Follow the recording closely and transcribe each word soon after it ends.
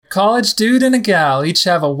college dude and a gal each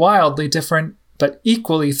have a wildly different but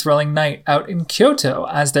equally thrilling night out in Kyoto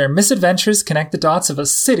as their misadventures connect the dots of a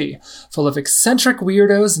city full of eccentric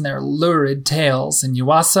weirdos and their lurid tales in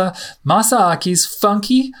Yuasa Masaaki's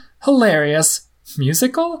funky, hilarious,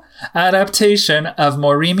 musical adaptation of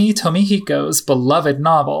Morimi Tomihiko's beloved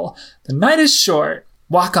novel, The Night is Short,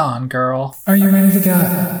 Walk On, Girl. Are you ready to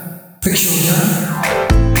get peculiar?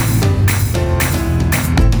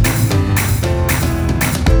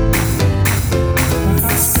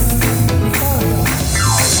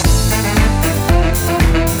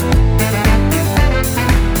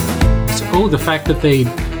 The fact that they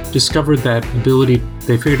discovered that ability,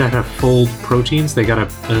 they figured out how to fold proteins. They got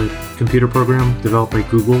a computer program developed by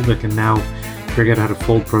Google that can now figure out how to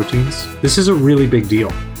fold proteins. This is a really big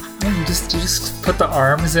deal. You just put the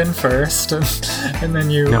arms in first, and then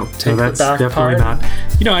you take that's the back definitely part.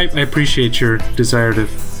 not. I appreciate your desire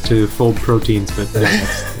to fold proteins, but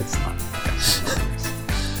that's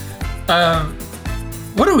not.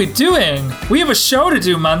 What are we doing? We have a show to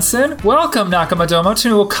do, Munson. Welcome, Nakamadomo,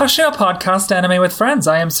 to Okashia Podcast Anime with Friends.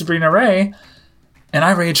 I am Sabrina Ray, and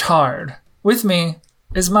I rage hard. With me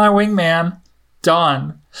is my wingman,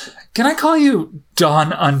 Don. Can I call you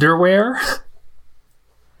Don Underwear?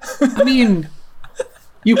 I mean,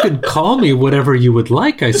 you can call me whatever you would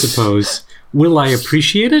like, I suppose. Will I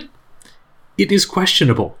appreciate it? It is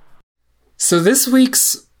questionable. So this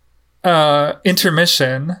week's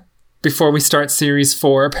intermission, before we start Series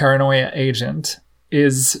 4, Paranoia Agent,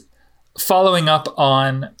 is following up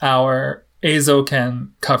on our Eizouken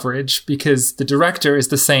coverage because the director is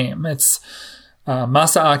the same. It's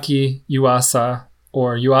Masaaki Yuasa,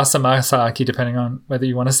 or Yuasa Masaaki, depending on whether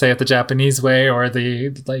you want to say it the Japanese way or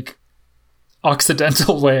the,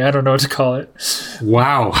 Occidental way. I don't know what to call it.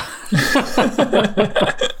 Wow.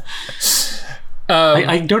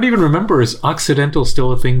 I don't even remember. Is Occidental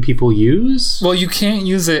still a thing people use? Well, you can't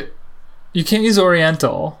use it. You can't use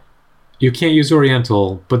Oriental. You can't use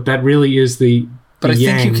Oriental, but that really is the But I think you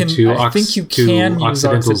yang can. to I think you can use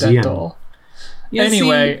Occidental's Occidental. Yeah,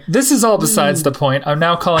 anyway, this is all besides the point. I'm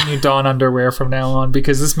now calling you Dawn Underwear from now on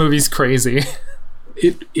because this movie's crazy.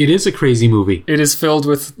 It is a crazy movie. It is filled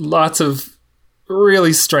with lots of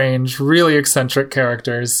really strange, really eccentric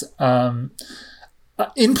characters.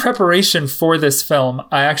 In preparation for this film,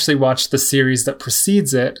 I actually watched the series that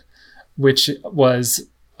precedes it, which was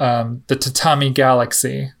the Tatami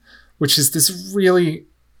Galaxy, which is this really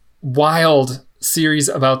wild series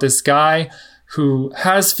about this guy who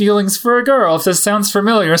has feelings for a girl. If this sounds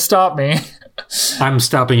familiar, stop me. I'm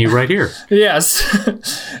stopping you right here. Yes.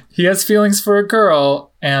 He has feelings for a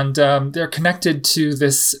girl, and they're connected to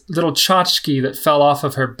this little tchotchke that fell off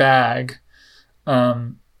of her bag,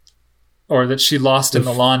 or that she lost in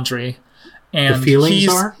the laundry. And the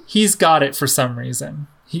feelings he's got it for some reason.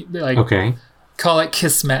 Okay. Call it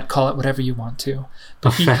kismet, call it whatever you want to.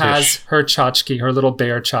 But he has her tchotchke, her little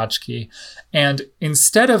bear tchotchke. And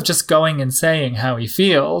instead of just going and saying how he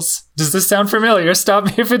feels, does this sound familiar? Stop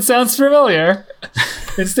me if it sounds familiar.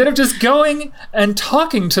 Instead of just going and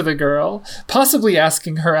talking to the girl, possibly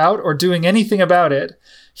asking her out or doing anything about it,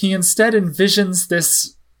 he instead envisions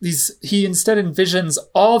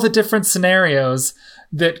all the different scenarios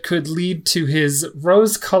that could lead to his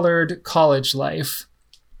rose-colored college life.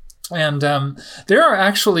 And there are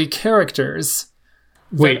actually characters.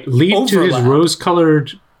 Wait, lead to his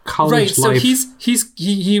rose-colored college life. Right, so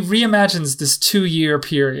he reimagines this 2-year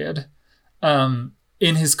period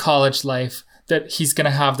in his college life that he's going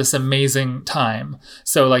to have this amazing time.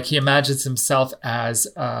 So he imagines himself as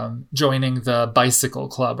joining the bicycle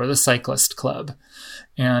club or the cyclist club.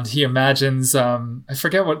 And he imagines, I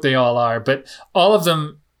forget what they all are, but all of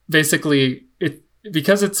them basically,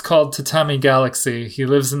 because it's called Tatami Galaxy, he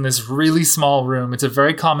lives in this really small room. It's a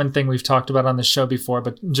very common thing we've talked about on the show before,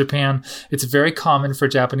 but in Japan, it's very common for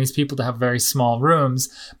Japanese people to have very small rooms,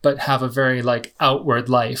 but have a very outward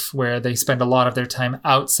life where they spend a lot of their time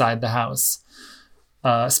outside the house,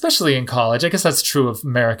 especially in college. I guess that's true of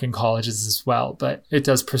American colleges as well, but it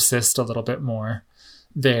does persist a little bit more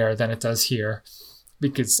there than it does here,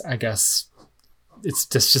 because I guess it's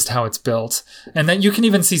just how it's built. And then you can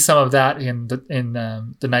even see some of that in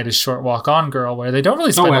the Night is Short, Walk On, Girl, where they don't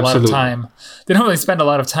really spend a lot of time. They don't really spend a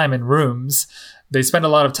lot of time in rooms. They spend a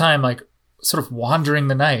lot of time sort of wandering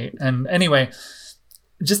the night. And anyway,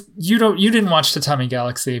 just you didn't watch Tatami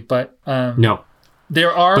Galaxy, but no,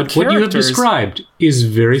 there are but characters. What you have described is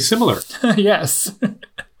very similar. Yes.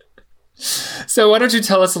 So why don't you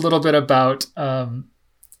tell us a little bit about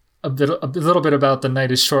a little bit about the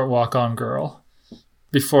Night is Short, Walk On, Girl,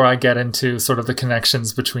 before I get into sort of the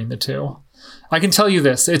connections between the two. I can tell you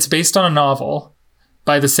this. It's based on a novel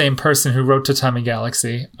by the same person who wrote Tatami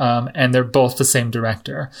Galaxy, and they're both the same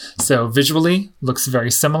director. So visually, looks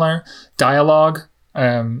very similar. Dialogue,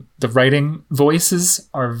 the writing, voices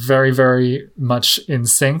are very, very much in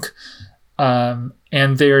sync. And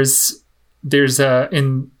there's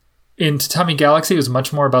in Tatami Galaxy, it was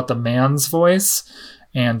much more about the man's voice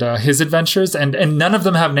and his adventures, and none of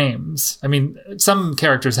them have names. I mean, some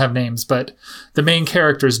characters have names, but the main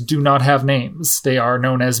characters do not have names. They are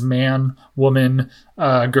known as man, woman,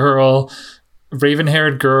 girl,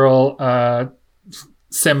 raven-haired girl,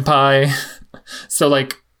 senpai. So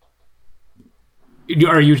like,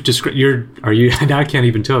 are you now I can't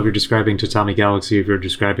even tell if you're describing Tatami Galaxy, if you're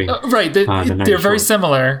describing right. They're very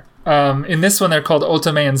similar. In this one, they're called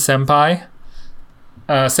Otome and Senpai.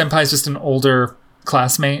 Senpai is just an older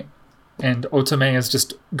classmate, and Otome is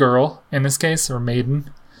just girl in this case, or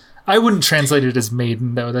maiden. I wouldn't translate it as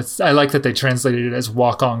maiden though. I like that they translated it as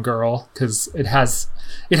walk-on girl because it has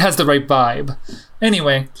the right vibe.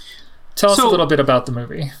 Anyway, tell us a little bit about the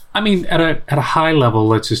movie. I mean, at a high level,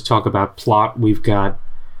 let's just talk about plot. We've got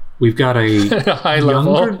a high younger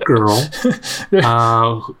level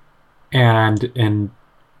girl, and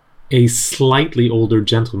a slightly older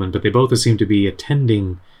gentleman, but they both seem to be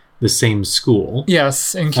attending the same school.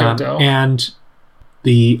 Yes, in Kyoto. And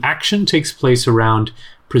the action takes place around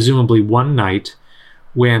presumably one night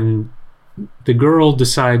when the girl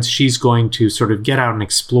decides she's going to sort of get out and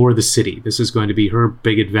explore the city. This is going to be her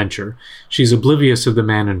big adventure. She's oblivious of the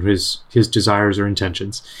man and his desires or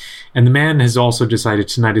intentions. And the man has also decided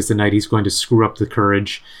tonight is the night he's going to screw up the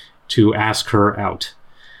courage to ask her out.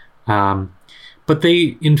 But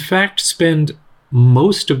they, in fact, spend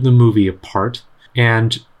most of the movie apart,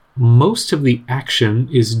 and most of the action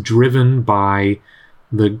is driven by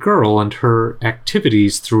the girl and her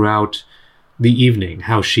activities throughout the evening.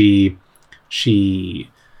 How she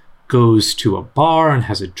goes to a bar and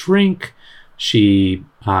has a drink. She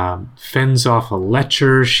fends off a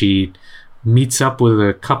lecher. She meets up with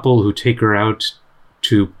a couple who take her out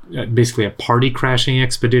to basically a party crashing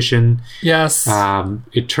expedition. Yes.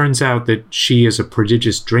 It turns out that she is a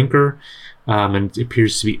prodigious drinker and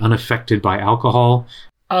appears to be unaffected by alcohol.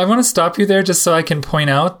 I want to stop you there just so I can point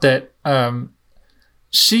out that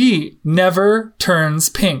she never turns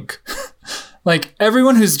pink. Like,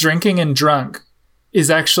 everyone who's drinking and drunk is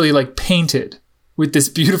actually like painted with this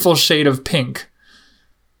beautiful shade of pink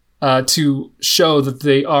to show that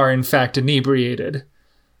they are in fact inebriated.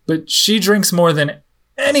 But she drinks more than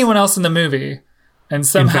anyone else in the movie, and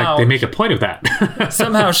somehow... In fact, they make a point of that.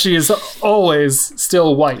 somehow she is always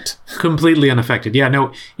still white. Completely unaffected. Yeah,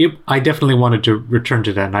 no, I definitely wanted to return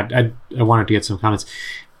to that, and I wanted to get some comments.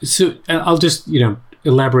 So I'll just,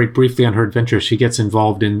 elaborate briefly on her adventure. She gets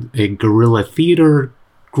involved in a guerrilla theater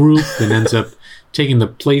group and ends up taking the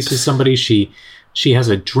place of somebody. She has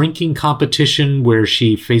a drinking competition where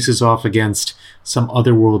she faces off against some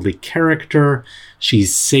otherworldly character. She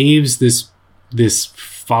saves this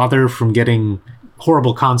father from getting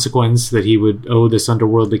horrible consequence that he would owe this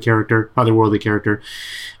otherworldly character.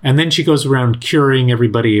 And then she goes around curing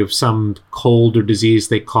everybody of some cold or disease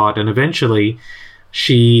they caught. And eventually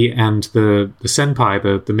she and the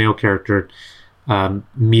senpai, the male character,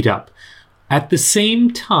 meet up. At the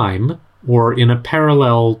same time, or in a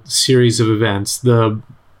parallel series of events, the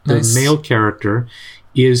male character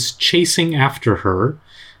is chasing after her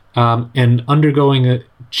and undergoing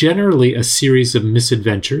generally a series of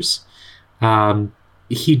misadventures.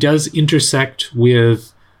 He does intersect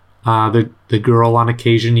with the girl on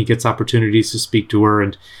occasion. He gets opportunities to speak to her.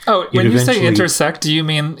 And when you say intersect, do you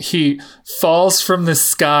mean he falls from the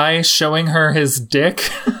sky showing her his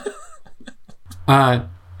dick?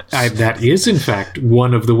 That is, in fact,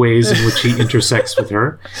 one of the ways in which he intersects with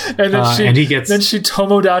her. And then she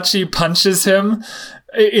Tomodachi punches him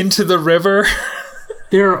into the river.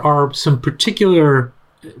 There are some particular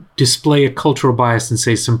display of cultural bias and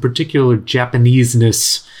say some particular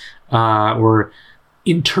Japaneseness or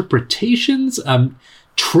interpretations,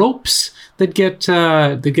 tropes that get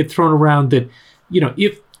thrown around that,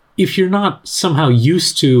 if you're not somehow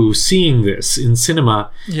used to seeing this in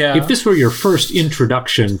cinema, if this were your first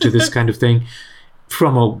introduction to this kind of thing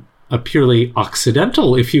from a purely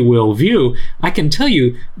Occidental, if you will, view, I can tell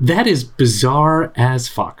you that is bizarre as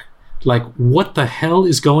fuck. Like, what the hell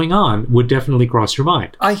is going on would definitely cross your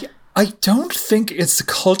mind. I don't think it's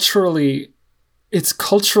culturally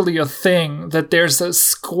a thing that there's a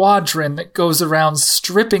squadron that goes around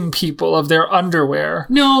stripping people of their underwear.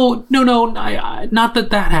 No, not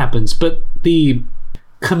that happens, but the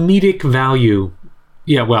comedic value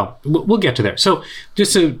Yeah, well, we'll get to there. So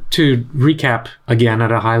just to recap again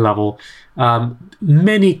at a high level,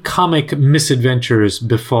 many comic misadventures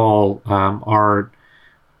befall our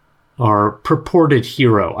purported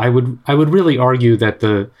hero. I would really argue that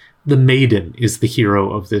the maiden is the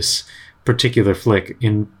hero of this particular flick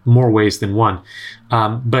in more ways than one.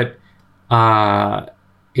 But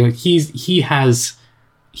he has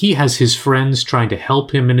his friends trying to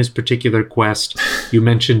help him in his particular quest. You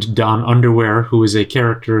mentioned Don Underwear, who is a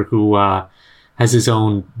character who has his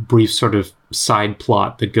own brief sort of side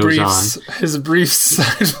plot that goes on. His brief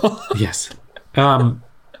side plot. Yes.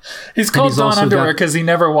 He's called Don Underwear because he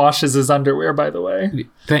never washes his underwear, by the way.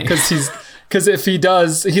 Because if he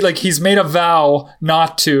does, he's made a vow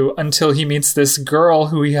not to until he meets this girl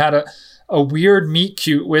who he had a weird meet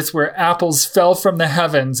cute with, where apples fell from the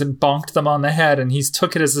heavens and bonked them on the head, and he's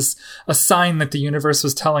took it as a sign that the universe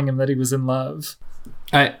was telling him that he was in love.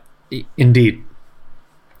 Indeed.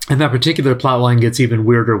 And that particular plotline gets even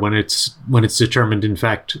weirder when it's determined, in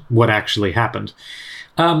fact, what actually happened.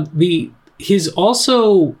 He's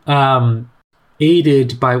also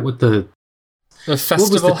aided by the festival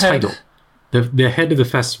what was the head? Title? The head of the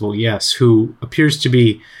festival, yes, who appears to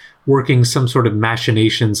be working some sort of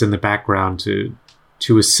machinations in the background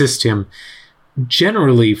to assist him,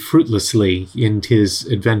 generally fruitlessly, in his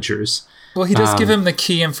adventures. Well, he does give him the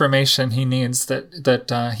key information he needs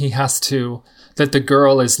that he has to. That the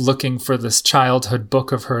girl is looking for this childhood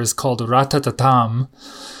book of hers called Ratatatam,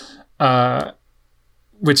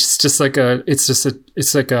 which is just like a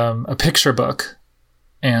picture book,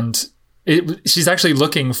 and she's actually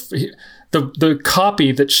looking for the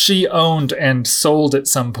copy that she owned and sold at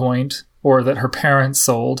some point, or that her parents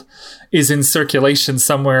sold, is in circulation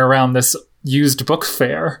somewhere around this used book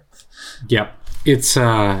fair. Yeah, it's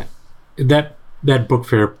that book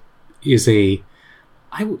fair is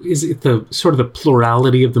is it the sort of the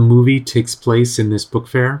plurality of the movie takes place in this book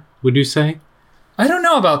fair, would you say? I don't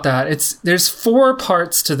know about that. There's 4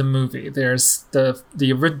 parts to the movie. There's the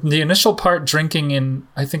initial part drinking in,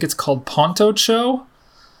 I think it's called Pontocho.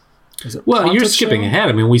 Well, Pontocho? You're skipping ahead.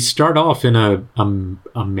 I mean, we start off in a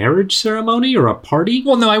marriage ceremony or a party.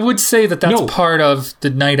 Well, no, I would say that's part of the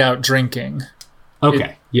night out drinking.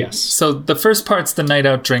 Okay. Yes. So the first part's the night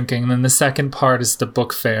out drinking, and then the second part is the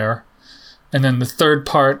book fair, and then the third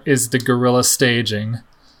part is the guerrilla staging.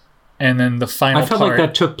 And then the final part. I felt like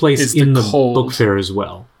that took place in the book fair as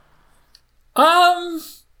well.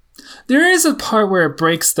 There is a part where it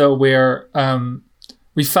breaks, though, where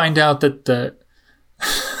we find out that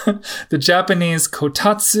the Japanese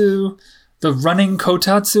kotatsu, the running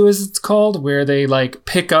kotatsu as it's called, where they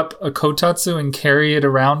pick up a kotatsu and carry it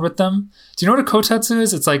around with them. Do you know what a kotatsu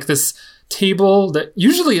is? It's like this table that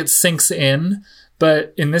usually it sinks in,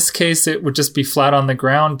 but in this case, it would just be flat on the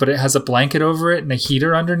ground, but it has a blanket over it and a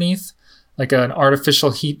heater underneath, like an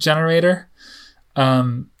artificial heat generator,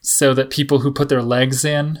 so that people who put their legs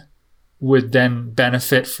in would then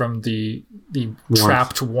benefit from the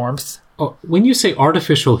trapped warmth. Oh, when you say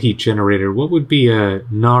artificial heat generator, what would be a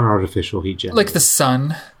non-artificial heat generator? Like the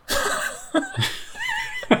sun.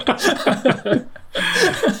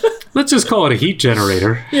 Let's just call it a heat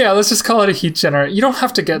generator. Yeah, let's just call it a heat generator. You don't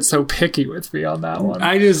have to get so picky with me on that one.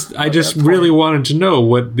 I just really wanted to know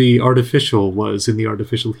what the artificial was in the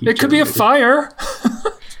artificial heat generator. It could be a fire.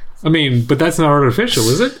 I mean, but that's not artificial,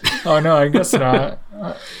 is it? Oh no, I guess not.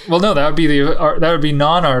 Well, no, that would be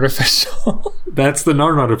non-artificial. That's the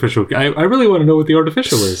non-artificial. I really want to know what the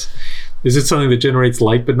artificial is. Is it something that generates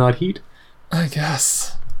light but not heat? I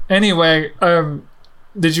guess. Anyway,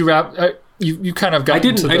 did you wrap? You kind of got. I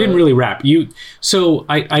didn't really wrap. So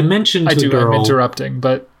I mentioned the girl. I'm interrupting,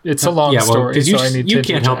 but it's a long story. Because so I need to you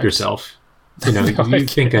can't help yourself. You know, no, you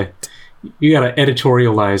think you got to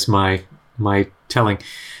editorialize my telling.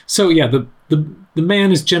 So yeah, the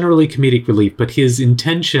man is generally comedic relief, but his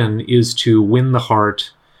intention is to win the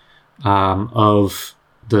heart of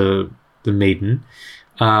the maiden,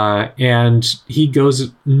 and he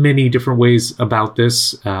goes many different ways about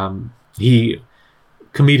this. He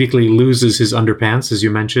comedically loses his underpants, as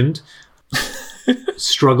you mentioned,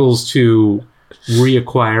 struggles to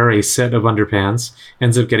reacquire a set of underpants,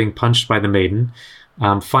 ends up getting punched by the maiden,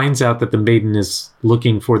 finds out that the maiden is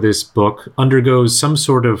looking for this book, undergoes some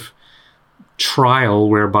sort of trial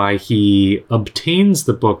whereby he obtains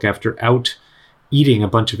the book after eating a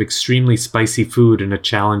bunch of extremely spicy food in a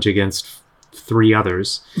challenge against 3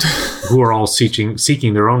 others who are all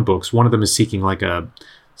seeking their own books. One of them is seeking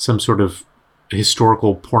some sort of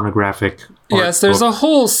historical pornographic yes, there's a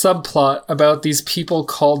whole subplot about these people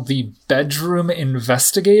called the bedroom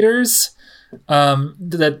investigators,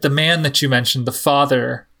 that the man that you mentioned, the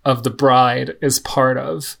father, of the bride is part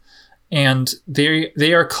of. And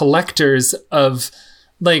they are collectors of,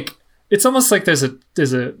 like, it's almost like there's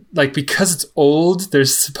a like, because it's old,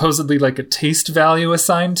 there's supposedly like a taste value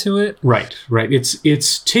assigned to it. Right.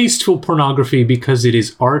 It's tasteful pornography because it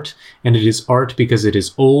is art, and it is art because it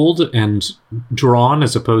is old and drawn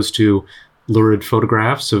as opposed to lurid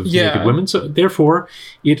photographs of naked women. So therefore,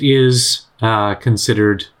 it is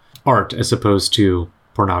considered art as opposed to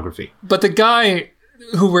pornography. But the guy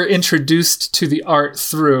who we're introduced to the art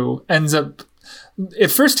through ends up,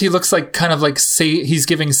 at first he looks like kind of like he's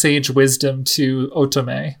giving sage wisdom to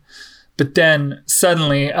Otome, but then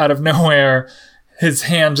suddenly out of nowhere his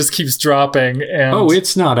hand just keeps dropping. And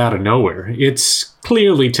it's not out of nowhere, it's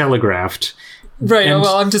clearly telegraphed. Right.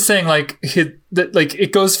 Well, I'm just saying, like,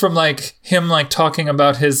 it goes from like him like talking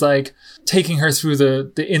about his like taking her through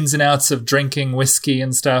the ins and outs of drinking whiskey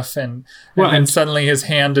and stuff, and then suddenly his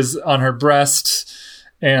hand is on her breast.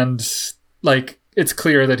 And, like, it's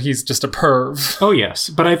clear that he's just a perv. Oh, yes.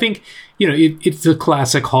 But I think, it's the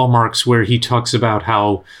classic hallmarks where he talks about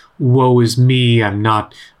how, woe is me,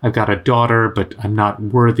 I've got a daughter, but I'm not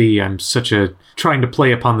worthy. I'm trying to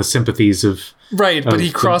play upon the sympathies of... Right, but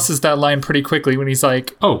he crosses that line pretty quickly when he's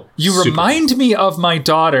like, you remind me of my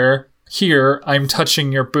daughter. Here, I'm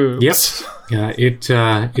touching your boobs. Yep.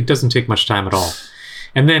 It doesn't take much time at all.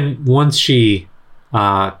 And then once she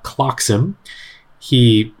clocks him,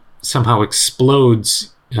 he somehow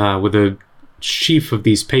explodes with a sheaf of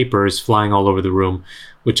these papers flying all over the room,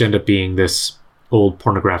 which end up being this old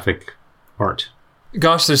pornographic art.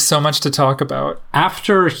 Gosh, there's so much to talk about.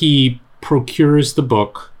 After he procures the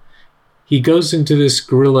book, he goes into this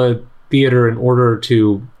guerrilla theater in order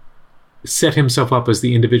to set himself up as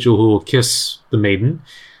the individual who will kiss the maiden.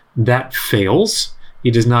 That fails.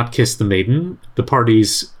 He does not kiss the maiden. The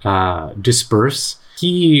parties disperse.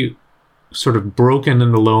 He, sort of broken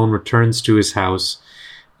and alone, returns to his house.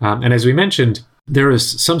 And as we mentioned, there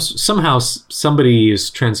is somehow somebody is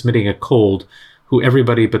transmitting a cold who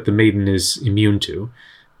everybody but the maiden is immune to.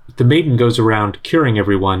 The maiden goes around curing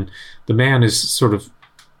everyone. The man is sort of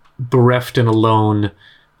bereft and alone,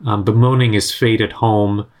 bemoaning his fate at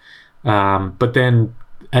home. But then,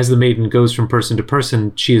 as the maiden goes from person to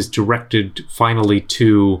person, she is directed finally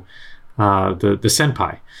to the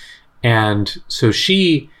senpai. And so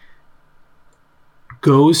she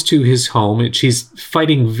goes to his home. She's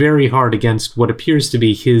fighting very hard against what appears to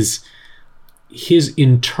be his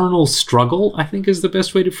internal struggle, I think is the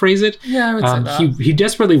best way to phrase it. Yeah, I would say that. He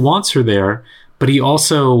desperately wants her there, but he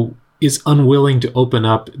also is unwilling to open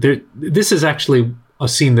up. This is actually a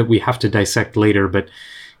scene that we have to dissect later, but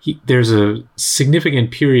there's a significant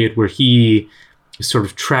period where he is sort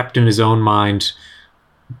of trapped in his own mind,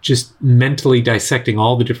 just mentally dissecting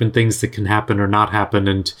all the different things that can happen or not happen,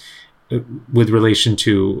 and with relation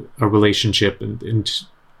to a relationship, and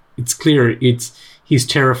it's clear he's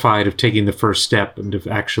terrified of taking the first step and of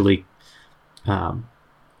actually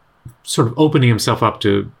sort of opening himself up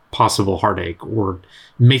to possible heartache or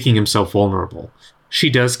making himself vulnerable. She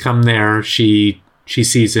does come there. She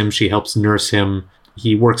sees him. She helps nurse him.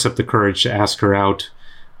 He works up the courage to ask her out,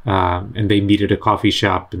 and they meet at a coffee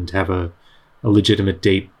shop and have a legitimate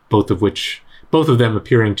date, both of them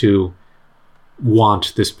appearing to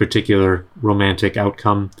want this particular romantic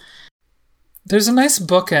outcome. There's a nice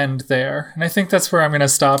bookend there, and I think that's where I'm going to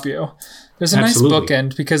stop you. There's a Absolutely. nice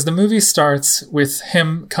bookend because the movie starts with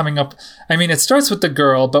him coming up. I mean, it starts with the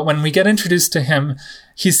girl, but when we get introduced to him,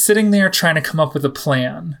 he's sitting there trying to come up with a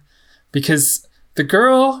plan. Because the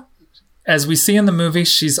girl, as we see in the movie,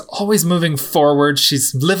 she's always moving forward.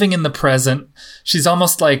 She's living in the present. She's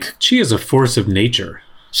almost like... She is a force of nature.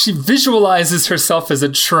 She visualizes herself as a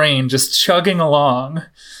train just chugging along.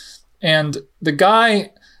 And the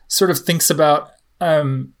guy sort of thinks about,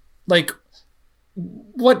 like,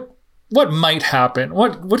 what might happen?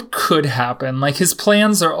 What could happen? Like, his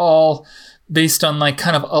plans are all based on, like,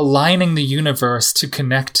 kind of aligning the universe to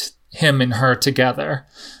connect him and her together.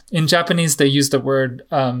 In Japanese, they use the word,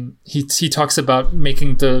 he talks about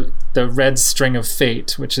making the red string of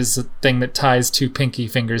fate, which is a thing that ties two pinky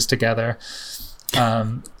fingers together.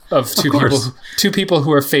 Of two people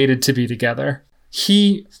who are fated to be together.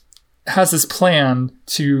 He has this plan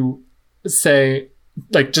to say,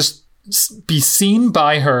 like, just be seen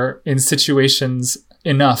by her in situations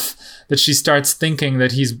enough that she starts thinking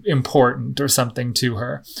that he's important or something to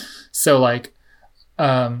her. So, like,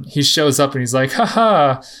 he shows up and he's like,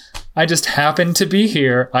 haha, I just happened to be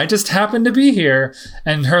here. I just happened to be here.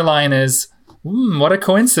 And her line is, what a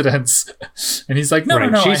coincidence. And he's like, no,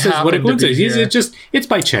 She says, what a coincidence. It's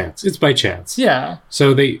by chance. It's by chance. Yeah.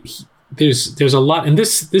 So there's a lot, and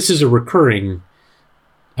this is a recurring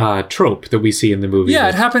trope that we see in the movie. Yeah,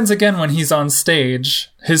 it happens again when he's on stage.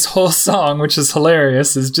 His whole song, which is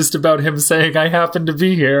hilarious, is just about him saying, I happen to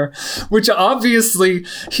be here, which obviously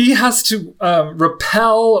he has to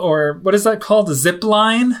rappel, or what is that called? A zip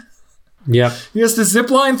line? Yeah. He has to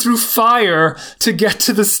zip line through fire to get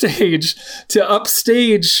to the stage, to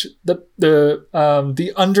upstage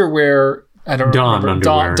the underwear. I don't Dawn remember.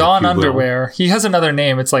 underwear. Dawn underwear. He has another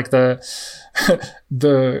name. It's like the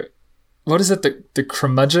what is it? The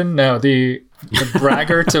curmudgeon? No, the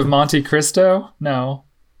braggart of Monte Cristo? No.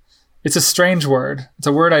 It's a strange word. It's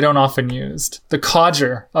a word I don't often use. The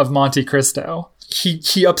codger of Monte Cristo. He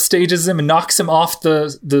upstages him and knocks him off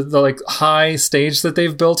the like high stage that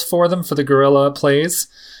they've built for them for the guerrilla plays,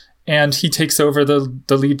 and he takes over the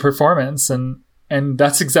lead performance, and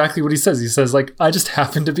that's exactly what he says. He says, like, I just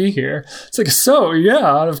happened to be here. It's like, so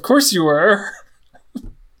yeah, of course you were.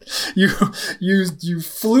 You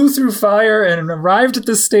flew through fire and arrived at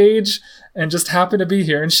the stage and just happened to be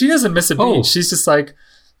here. And she doesn't miss a beat. Oh. She's just like,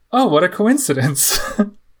 oh, what a coincidence.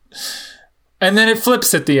 And then it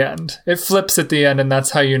flips at the end. And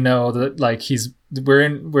that's how you know that, like,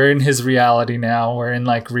 we're in his reality now. We're in,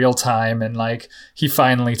 like, real time, and, like, he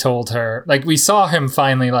finally told her. Like, we saw him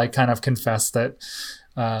finally, like, kind of confess that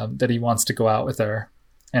he wants to go out with her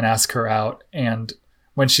and ask her out. And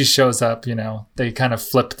when she shows up, you know, they kind of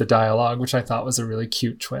flip the dialogue, which I thought was a really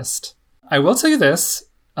cute twist. I will tell you this.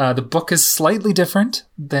 The book is slightly different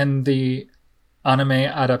than the anime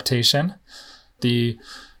adaptation. The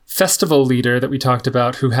festival leader that we talked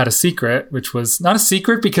about, who had a secret, which was not a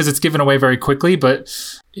secret because it's given away very quickly, but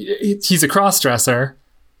he's a cross-dresser,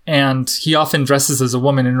 and he often dresses as a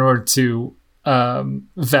woman in order to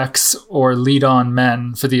vex or lead on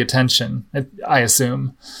men for the attention, I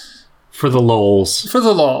assume. For the lulz. For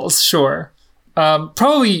the lulz, sure.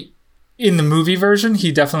 Probably in the movie version,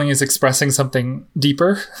 he definitely is expressing something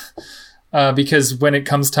deeper. Because when it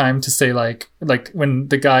comes time to say, like when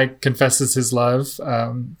the guy confesses his love,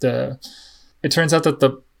 it turns out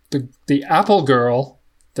that the apple girl,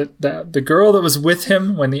 the girl that was with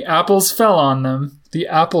him when the apples fell on them, the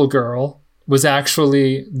apple girl was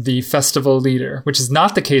actually the festival leader, which is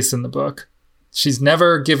not the case in the book. She's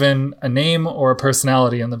never given a name or a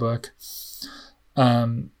personality in the book.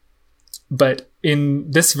 But in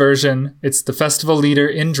this version, it's the festival leader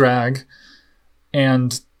in drag,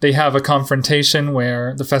 and they have a confrontation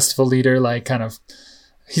where the festival leader, like, kind of,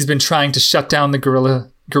 he's been trying to shut down the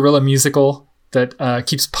guerrilla musical that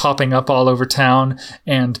keeps popping up all over town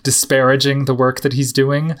and disparaging the work that he's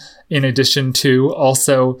doing, in addition to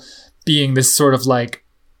also being this sort of, like,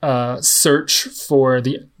 search for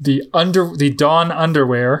the Dawn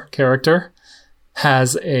underwear character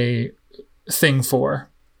has a thing for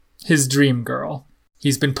his dream girl.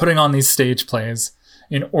 He's been putting on these stage plays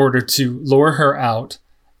in order to lure her out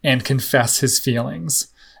and confess his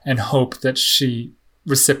feelings and hope that she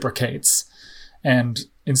reciprocates. And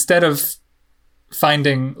instead of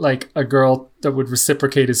finding, like, a girl that would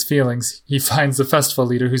reciprocate his feelings, he finds the festival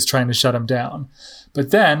leader who's trying to shut him down.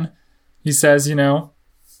 But then he says, you know,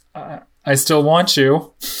 I still want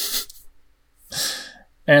you.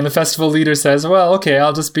 And the festival leader says, well, okay,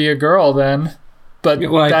 I'll just be a girl then. But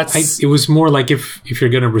it was more like, if you're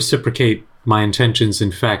going to reciprocate my intentions,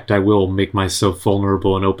 in fact, I will make myself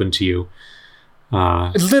vulnerable and open to you.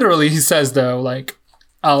 Literally, he says, though, like,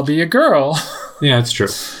 I'll be a girl. Yeah, it's true.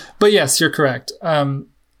 But yes, you're correct. And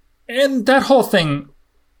that whole thing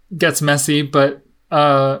gets messy, but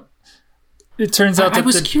it turns out I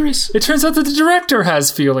was curious. It turns out that the director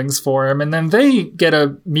has feelings for him, and then they get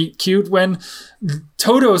a meet cute when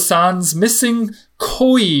Todo-san's missing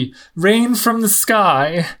koi rain from the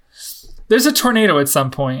sky. There's a tornado at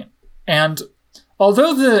some point, and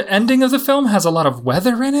although the ending of the film has a lot of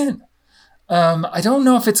weather in it, I don't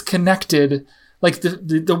know if it's connected. Like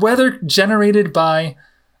the weather generated by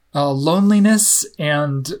loneliness,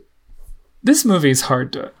 and this movie is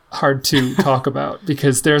hard to talk about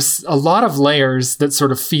because there's a lot of layers that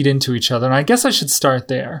sort of feed into each other, and I guess I should start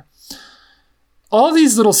there. All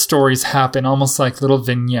these little stories happen almost like little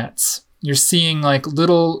vignettes. You're seeing, like,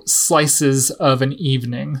 little slices of an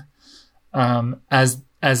evening as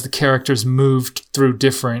the characters moved through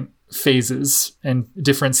different phases and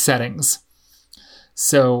different settings.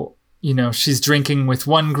 So, you know, she's drinking with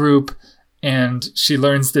one group, and she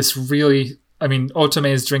learns this really... I mean,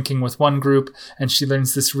 Otome is drinking with one group, and she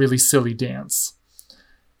learns this really silly dance.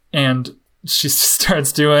 And she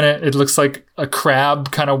starts doing it. It looks like a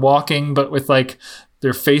crab kind of walking, but with, like,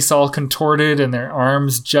 their face all contorted and their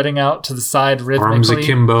arms jutting out to the side rhythmically. Arms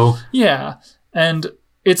akimbo. Yeah. And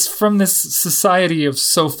it's from this society of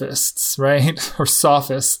sophists, right? Or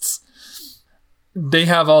sophists. they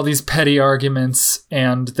have all these petty arguments,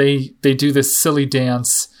 and they do this silly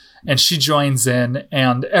dance, and she joins in,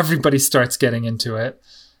 and everybody starts getting into it.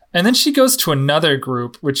 And then she goes to another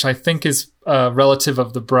group, which I think is a relative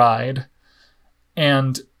of the bride,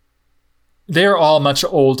 and they're all much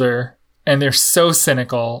older, and they're so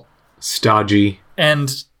cynical. Stodgy.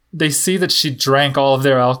 And they see that she drank all of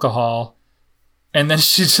their alcohol, and then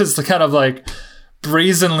she just kind of like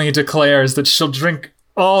brazenly declares that she'll drink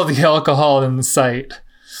all the alcohol in the sight.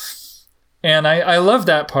 And I love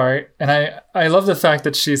that part. And I love the fact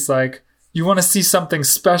that she's like, you want to see something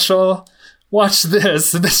special? Watch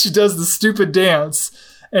this. And then she does the stupid dance.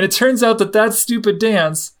 And it turns out that stupid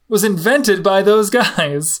dance was invented by those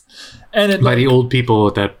guys. And by the old people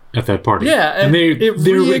at that party. Yeah, and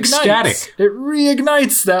they're ecstatic. It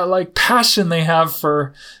reignites that like passion they have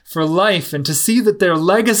for life, and to see that their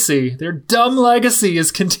legacy, their dumb legacy,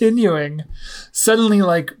 is continuing, suddenly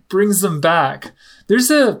like brings them back.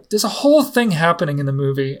 There's a whole thing happening in the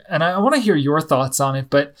movie, and I want to hear your thoughts on it.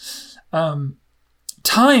 But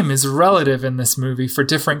time is relative in this movie for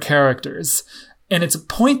different characters, and it's a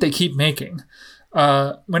point they keep making.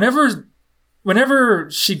 Whenever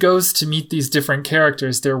she goes to meet these different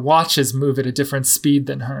characters, their watches move at a different speed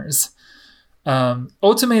than hers.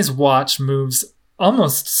 Otome's watch moves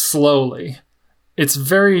almost slowly. It's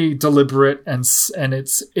very deliberate, and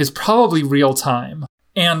it's probably real time.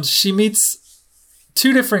 And she meets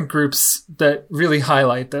two different groups that really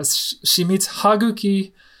highlight this. She meets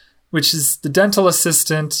Haguki, which is the dental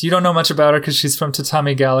assistant. You don't know much about her because she's from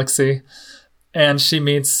Tatami Galaxy. And she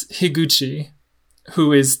meets Higuchi,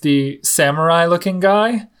 who is the samurai-looking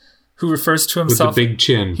guy who refers to himself... With the big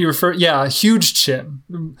chin. Huge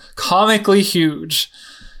chin. Comically huge.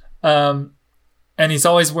 And he's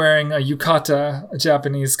always wearing a yukata, a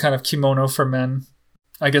Japanese kind of kimono for men.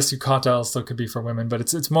 I guess yukata also could be for women, but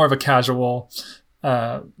it's more of a casual,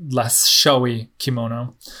 less showy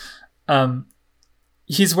kimono.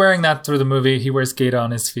 He's wearing that through the movie. He wears geisha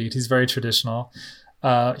on his feet. He's very traditional.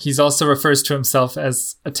 He's also refers to himself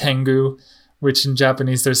as a tengu, which in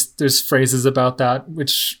Japanese there's phrases about that,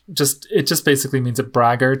 which just basically means a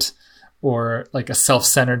braggart or like a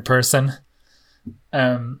self-centered person.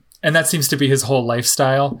 And that seems to be his whole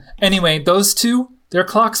lifestyle. Anyway, those two, their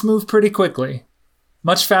clocks move pretty quickly,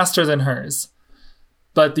 much faster than hers.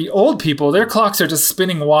 But the old people, their clocks are just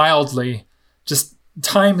spinning wildly. Just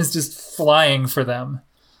time is just flying for them.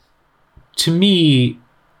 To me,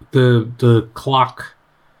 the clock,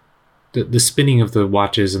 the spinning of the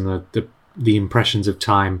watches and the impressions of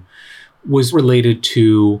time was related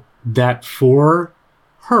to that for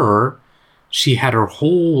her. She had her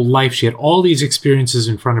whole life. She had all these experiences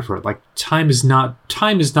in front of her. Like time is not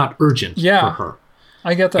urgent for her.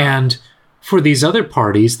 I get that. And for these other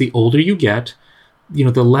parties, the older you get,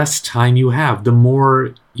 the less time you have, the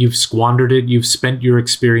more you've squandered it. You've spent your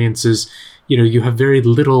experiences, you have very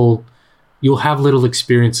little, you'll have little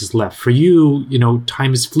experiences left. For you,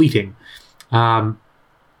 time is fleeting. And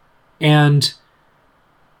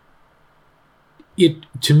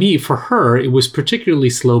to me, for her, it was particularly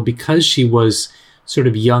slow because she was sort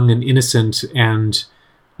of young and innocent and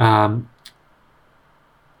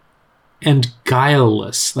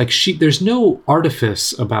guileless. Like there's no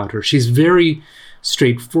artifice about her. She's very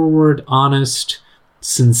straightforward, honest,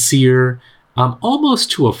 sincere,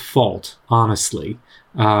 almost to a fault, honestly,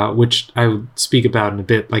 which I would speak about in a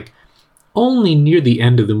bit. Like only near the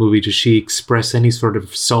end of the movie does she express any sort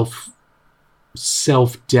of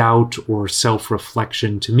self-doubt or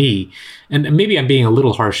self-reflection to me. And maybe I'm being a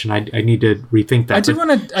little harsh and I need to rethink that.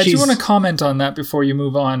 I do want to comment on that before you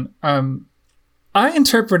move on. I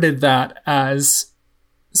interpreted that as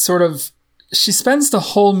sort of, she spends the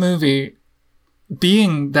whole movie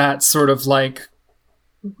being that sort of like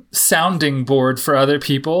sounding board for other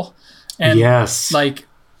people. And yes. Like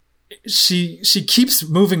she keeps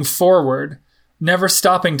moving forward, never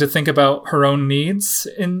stopping to think about her own needs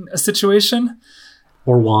in a situation.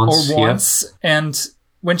 Or wants. Yeah. And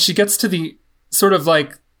when she gets to the sort of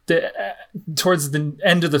like towards the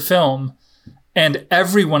end of the film and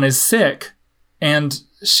everyone is sick and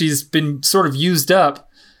she's been sort of used up,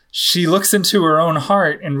 she looks into her own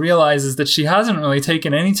heart and realizes that she hasn't really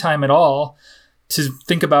taken any time at all to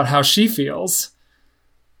think about how she feels.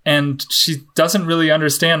 And she doesn't really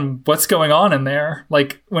understand what's going on in there.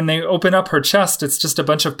 Like when they open up her chest, it's just a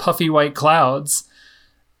bunch of puffy white clouds.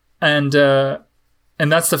 And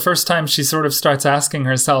that's the first time she sort of starts asking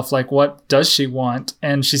herself, like, what does she want?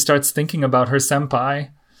 And she starts thinking about her senpai,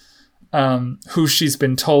 who she's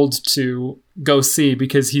been told to go see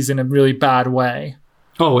because he's in a really bad way.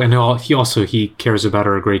 Oh, and he cares about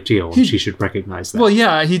her a great deal, and she should recognize that. Well,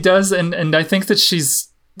 yeah, he does, and I think that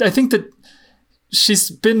she's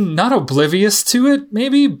been not oblivious to it,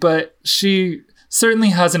 maybe, but she certainly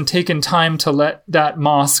hasn't taken time to let that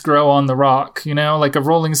moss grow on the rock, like a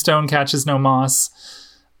rolling stone catches no moss.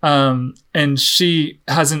 And she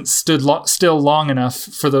hasn't stood still long enough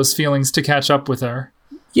for those feelings to catch up with her.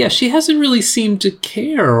 Yeah, she hasn't really seemed to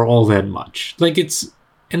care all that much.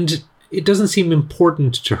 And it doesn't seem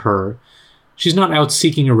important to her. She's not out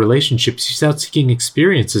seeking a relationship. She's out seeking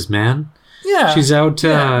experiences, man. Yeah. She's out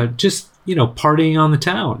just, partying on the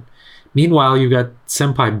town. Meanwhile, you've got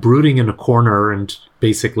Senpai brooding in a corner and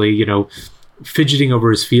basically, fidgeting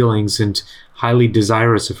over his feelings and highly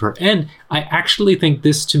desirous of her. And I actually think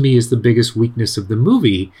this, to me, is the biggest weakness of the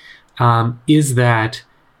movie, is that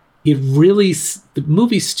the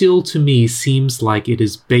movie still, to me, seems like it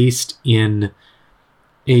is based in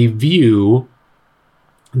a view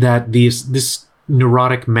that this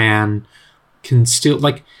neurotic man can still,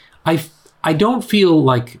 I don't feel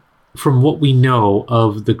like, from what we know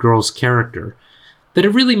of the girl's character, that it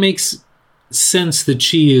really makes sense that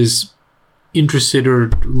she is interested or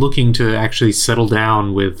looking to actually settle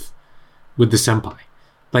down with the senpai.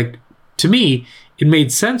 To me, it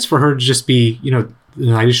made sense for her to just be, the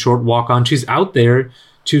nice short walk on. She's out there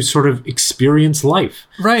to sort of experience life.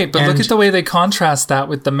 Right, but look at the way they contrast that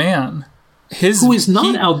with the man. Who is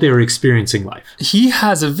not out there experiencing life. He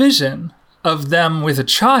has a vision of them with a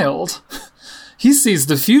child. He sees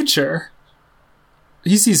the future.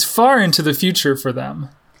 He sees far into the future for them.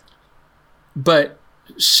 But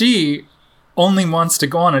she only wants to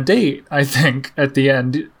go on a date, I think, at the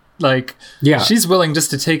end. She's willing just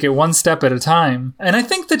to take it one step at a time. And I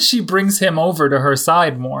think that she brings him over to her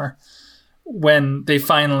side more when they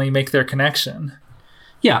finally make their connection.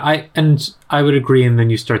 Yeah, I would agree, and then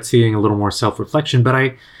you start seeing a little more self-reflection.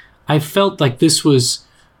 But I felt like this,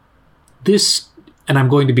 and I'm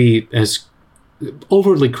going to be as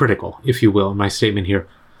overly critical, if you will, in my statement here.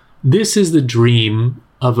 This is the dream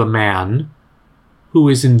of a man who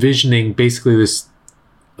is envisioning basically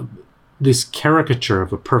this caricature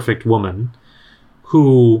of a perfect woman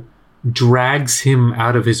who drags him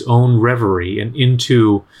out of his own reverie and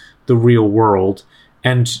into the real world.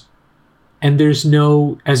 And there's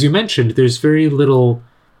no, as you mentioned, there's very little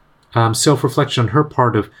self-reflection on her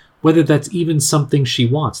part of whether that's even something she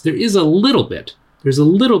wants. There's a little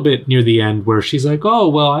bit near the end where she's like, oh,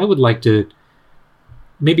 well, I'd like to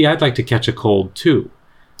catch a cold too.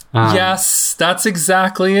 Yes, that's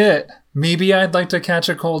exactly it. Maybe I'd like to catch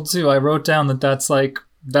a cold too. I wrote down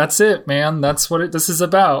that's it, man. That's what this is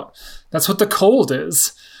about. That's what the cold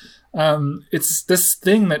is. It's this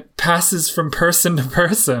thing that passes from person to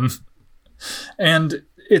person, and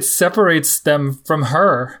it separates them from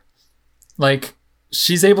her.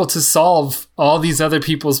 She's able to solve all these other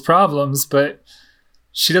people's problems, but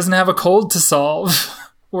she doesn't have a cold to solve,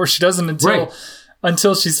 or she doesn't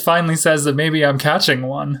until she finally says that maybe I'm catching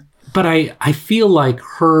one. But I feel like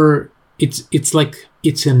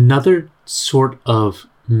it's another sort of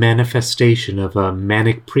manifestation of a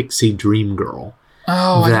manic pixie dream girl.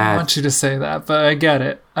 Oh, I don't want you to say that, but I get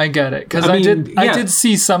it. Because I did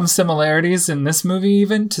see some similarities in this movie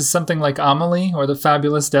even to something like Amélie, or The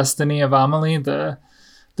Fabulous Destiny of Amélie,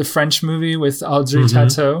 the French movie with Audrey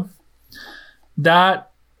Tautou.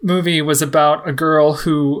 That movie was about a girl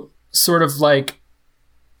who sort of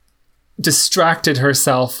distracted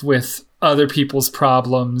herself with other people's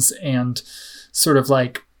problems and sort of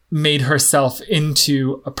made herself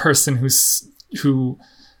into a person who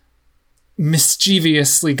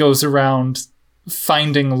mischievously goes around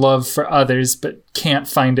finding love for others but can't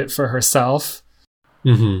find it for herself.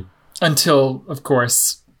 Mm-hmm. Until, of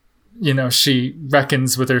course, she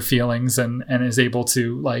reckons with her feelings and is able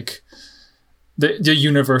to the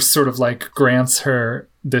universe sort of grants her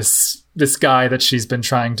this guy that she's been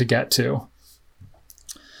trying to get to.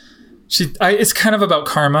 It's kind of about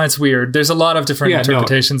karma. It's weird. There's a lot of different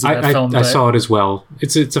interpretations of that film. I saw it as well.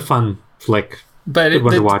 It's a fun flick. But good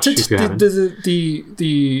one to watch if you haven't.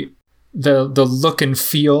 The look and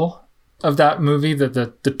feel of that movie,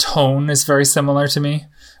 the tone is very similar to me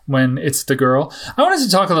when it's the girl. I wanted to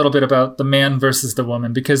talk a little bit about the man versus the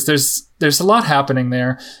woman, because there's a lot happening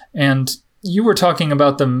there, and you were talking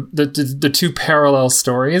about the two parallel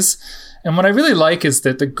stories. And what I really like is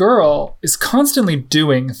that the girl is constantly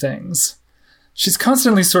doing things. She's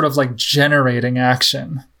constantly sort of generating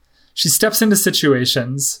action. She steps into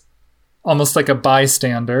situations almost like a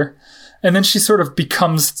bystander, and then she sort of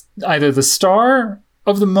becomes either the star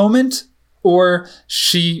of the moment, or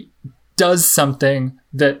she does something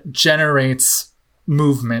that generates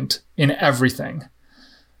movement in everything.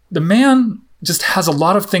 the man just has a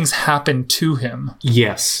lot of things happen to him.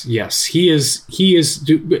 Yes. He is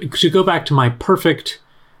to go back to my perfect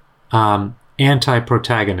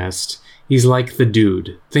anti-protagonist. He's like the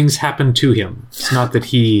dude. Things happen to him. It's not that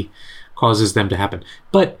he causes them to happen.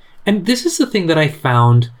 And this is the thing that I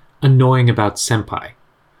found annoying about Senpai.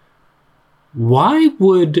 Why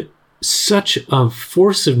would such a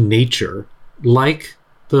force of nature like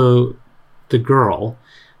the girl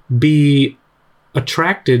be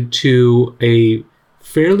attracted to a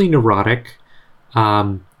fairly neurotic,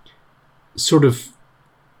 sort of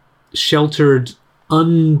sheltered,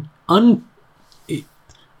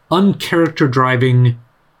 uncharacter driving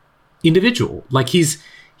individual? Like he's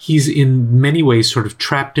in many ways sort of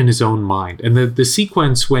trapped in his own mind. And the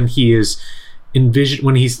sequence when he is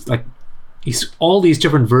when he's all these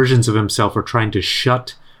different versions of himself are trying to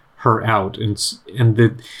shut her out, and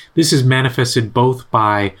this is manifested both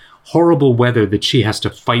by horrible weather that she has to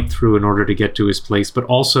fight through in order to get to his place, but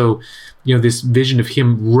also, this vision of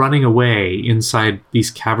him running away inside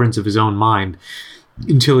these caverns of his own mind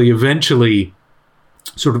until he eventually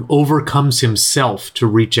sort of overcomes himself to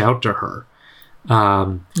reach out to her.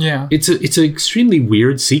 It's an extremely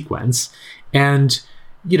weird sequence, and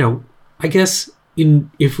I guess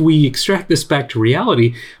if we extract this back to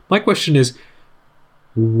reality, my question is,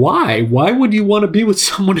 why would you want to be with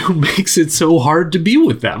someone who makes it so hard to be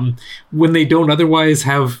with them when they don't otherwise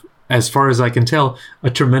have, as far as I can tell, a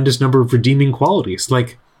tremendous number of redeeming qualities?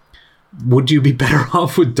 Like, would you be better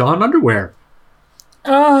off with Dawn underwear?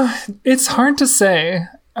 It's hard to say.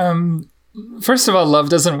 First of all, love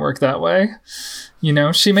doesn't work that way.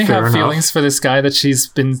 She may have feelings for this guy that she's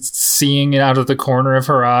been seeing out of the corner of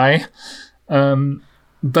her eye.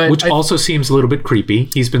 But also seems a little bit creepy.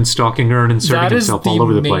 He's been stalking her and inserting himself all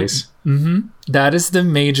over the place. Mm-hmm. That is the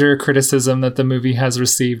major criticism that the movie has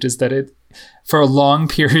received, is that for long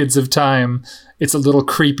periods of time, it's a little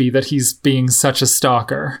creepy that he's being such a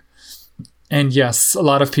stalker. And yes, a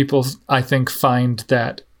lot of people, I think, find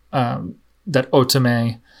that that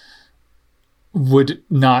Otome would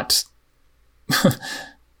not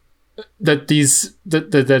that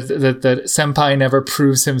Senpai never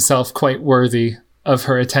proves himself quite worthy of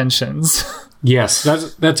her attentions. Yes,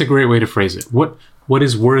 that's a great way to phrase it. What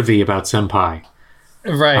is worthy about Senpai?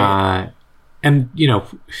 Right. And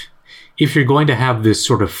if you're going to have this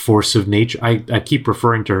sort of force of nature, I keep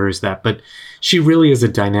referring to her as that, but she really is a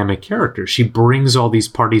dynamic character. She brings all these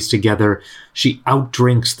parties together. She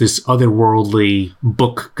outdrinks this otherworldly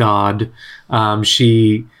book god.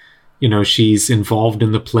 She's involved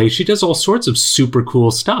in the play. She does all sorts of super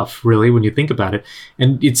cool stuff, really, when you think about it.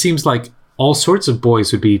 And it seems like all sorts of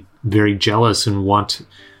boys would be very jealous and want,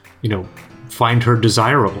 find her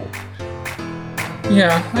desirable.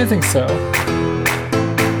 Yeah, I think so.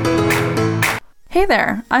 Hey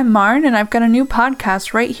there, I'm Marn, and I've got a new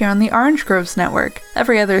podcast right here on the Orange Groves Network.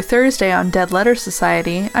 Every other Thursday on Dead Letter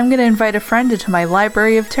Society, I'm going to invite a friend into my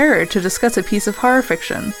library of terror to discuss a piece of horror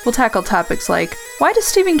fiction. We'll tackle topics like, why does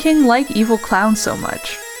Stephen King like evil clowns so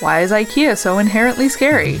much? Why is IKEA so inherently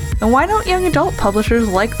scary? And why don't young adult publishers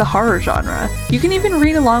like the horror genre? You can even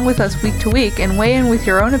read along with us week to week and weigh in with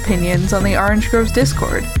your own opinions on the Orange Groves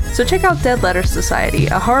Discord. So check out Dead Letter Society,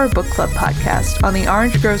 a horror book club podcast, on the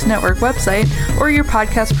Orange Groves Network website or your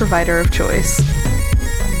podcast provider of choice.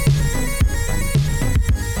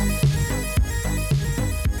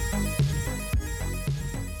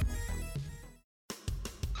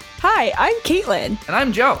 Hi, I'm Caitlin. And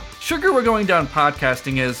I'm Joe. Sugar We're Going Down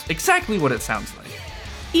podcasting is exactly what it sounds like.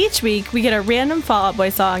 Each week, we get a random Fall Out Boy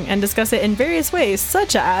song and discuss it in various ways,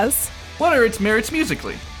 such as... what are its merits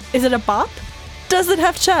musically? Is it a bop? Does it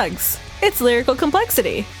have chugs? Its lyrical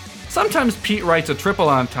complexity. Sometimes Pete writes a triple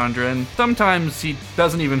entendre, and sometimes he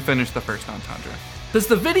doesn't even finish the first entendre. Does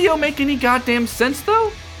the video make any goddamn sense,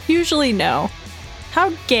 though? Usually no.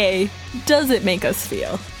 How gay does it make us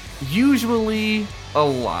feel? Usually a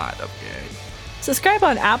lot of gay. Subscribe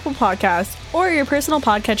on Apple Podcasts or your personal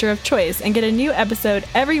podcatcher of choice and get a new episode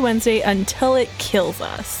every Wednesday until it kills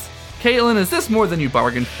us. Caitlin, is this more than you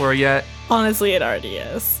bargained for yet? Honestly, it already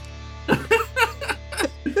is.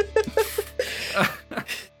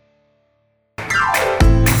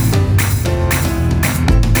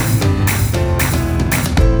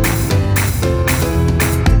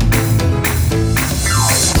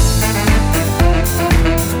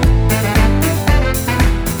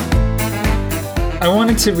 I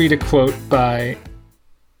wanted to read a quote by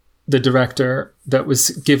the director that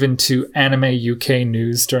was given to Anime UK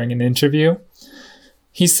News during an interview.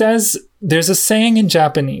 He says, "There's a saying in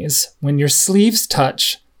Japanese, when your sleeves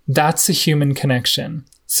touch, that's a human connection.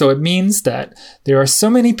 So it means that there are so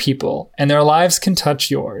many people and their lives can touch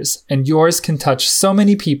yours, and yours can touch so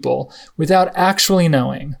many people without actually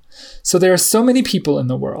knowing. So there are so many people in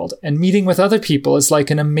the world, and meeting with other people is like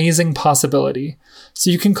an amazing possibility. So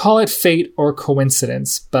you can call it fate or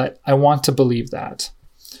coincidence, but I want to believe that.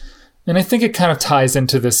 And I think it kind of ties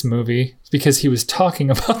into this movie because he was talking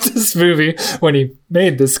about this movie when he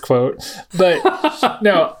made this quote. But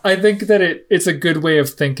no, I think that it's a good way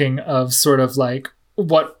of thinking of sort of like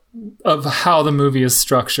of how the movie is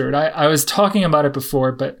structured. I was talking about it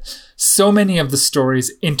before, but so many of the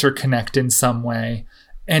stories interconnect in some way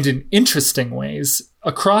and in interesting ways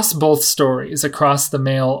across both stories, across the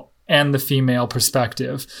male and the female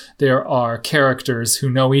perspective. There are characters who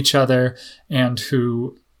know each other and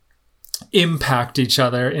who impact each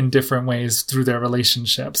other in different ways through their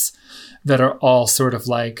relationships that are all sort of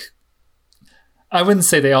like, I wouldn't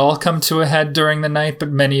say they all come to a head during the night, but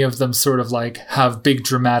many of them sort of like have big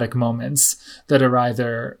dramatic moments that are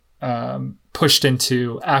either pushed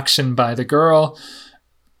into action by the girl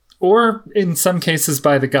or in some cases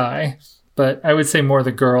by the guy. But I would say more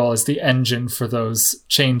the girl is the engine for those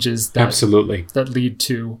changes that, absolutely, that lead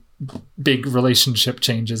to big relationship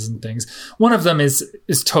changes and things. One of them is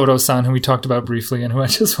Todo-san, who we talked about briefly and who I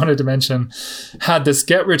just wanted to mention, had this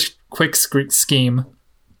get-rich-quick scheme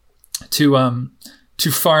to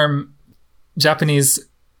farm Japanese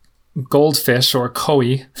goldfish, or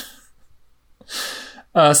koi.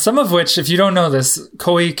 Some of which, if you don't know this,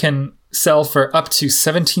 koi can sell for up to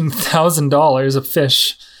 $17,000 a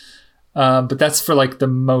fish. But that's for like the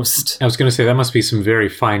most. I was going to say that must be some very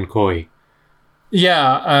fine koi.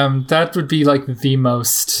 Yeah, that would be like the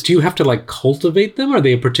most. Do you have to like cultivate them? Are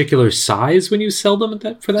they a particular size when you sell them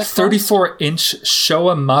for that? 34-inch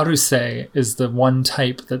Showa Maruse is the one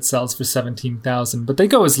type that sells for $17,000, but they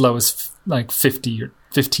go as low as like $50 or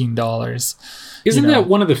 $15. Isn't that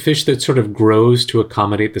one of the fish that sort of grows to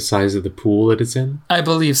accommodate the size of the pool that it's in? I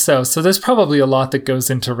believe so. So there's probably a lot that goes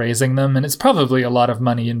into raising them, and it's probably a lot of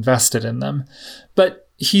money invested in them. But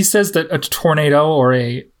he says that a tornado or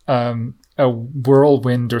a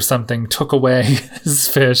whirlwind or something took away his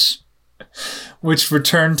fish, which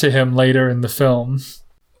returned to him later in the film.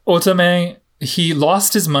 Otome, he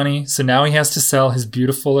lost his money, so now he has to sell his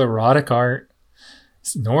beautiful erotic art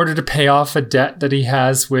in order to pay off a debt that he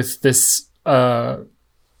has with this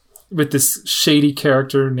shady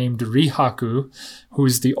character named Rihaku,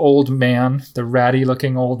 who's the old man, the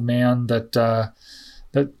ratty-looking old man that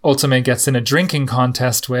Otome gets in a drinking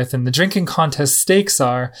contest with. And the drinking contest stakes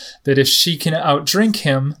are that if she can outdrink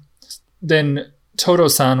him, then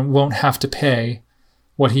Todo-san won't have to pay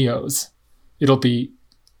what he owes. It'll be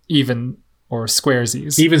even or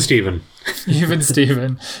squaresies. Even Steven. Even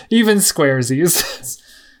Steven. Even squaresies.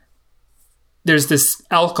 There's this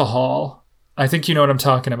alcohol. I think you know what I'm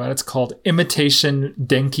talking about. It's called imitation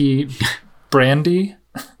Denki brandy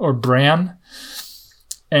or bran.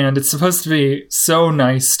 And it's supposed to be so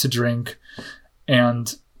nice to drink.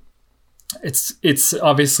 And it's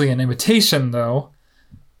obviously an imitation, though.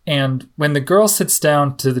 And when the girl sits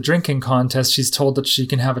down to the drinking contest, she's told that she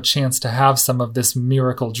can have a chance to have some of this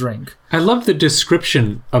miracle drink. I love the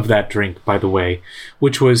description of that drink, by the way,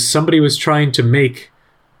 which was somebody was trying to make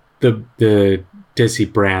the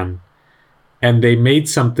Desi Bran, and they made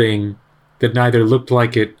something that neither looked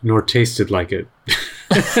like it nor tasted like it.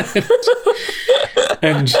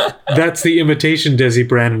 And that's the imitation Desi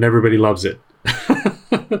Bran, and everybody loves it.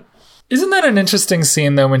 Isn't that an interesting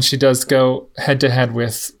scene, though, when she does go head-to-head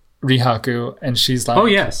with Rihaku, and she's like... Oh,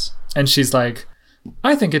 yes. And she's like,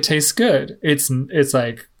 I think it tastes good. It's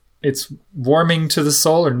like, it's warming to the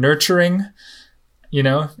soul or nurturing, you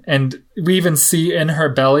know? And we even see in her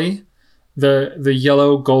belly the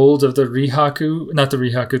yellow gold of the Rihaku, not the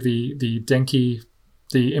Rihaku, the Denki,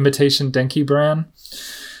 the imitation Denki Bran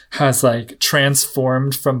has like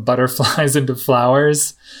transformed from butterflies into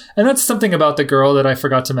flowers. And that's something about the girl that I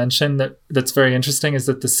forgot to mention that's very interesting, is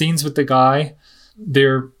that the scenes with the guy,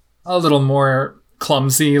 they're a little more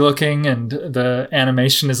clumsy looking and the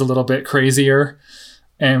animation is a little bit crazier.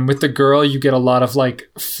 And with the girl, you get a lot of like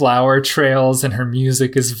flower trails, and her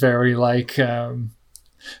music is very like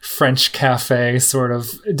French cafe sort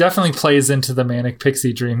of. It definitely plays into the manic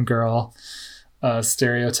pixie dream girl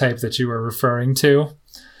stereotype that you were referring to.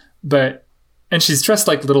 And she's dressed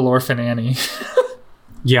like Little Orphan Annie.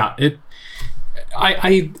 Yeah,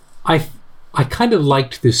 I kind of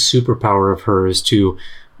liked this superpower of hers to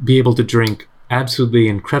be able to drink absolutely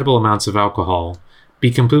incredible amounts of alcohol,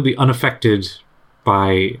 be completely unaffected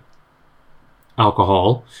by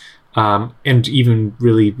alcohol, and even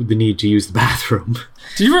really the need to use the bathroom.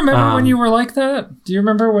 Do you remember when you were like that? Do you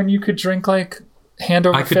remember when you could drink like hand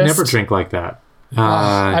over I fist. could never drink like that.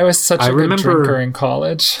 I was such a good drinker in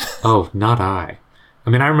college. Oh, not I. I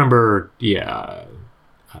mean, I remember, I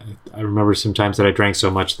remember some times that I drank so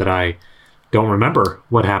much that I don't remember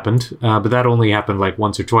what happened. But that only happened like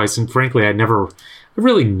once or twice. And frankly, I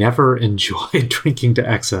really never enjoyed drinking to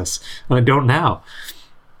excess. And I don't now.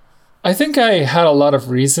 I think I had a lot of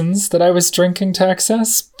reasons that I was drinking to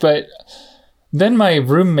excess, but then my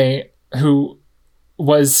roommate, who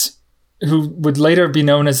would later be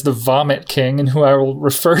known as the Vomit King, and who I will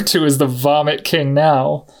refer to as the Vomit King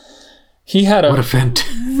now, he had a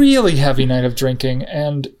really heavy night of drinking,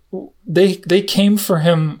 and they came for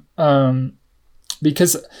him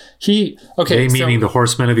because meaning the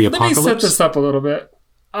Horsemen of the Apocalypse? Let me set this up a little bit.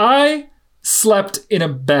 I slept in a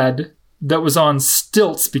bed that was on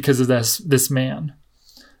stilts because of this man.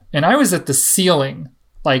 And I was at the ceiling,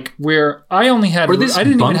 like where I only had, I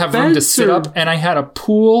didn't even have room to sit up, and I had a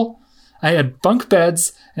pool. I had bunk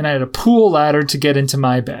beds, and I had a pool ladder to get into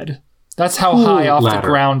my bed. That's how high off the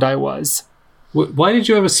ground I was. Why did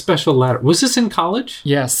you have a special ladder? Was this in college?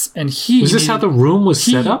 Yes, and was this how the room was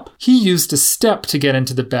set up? He used a step to get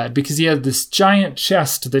into the bed because he had this giant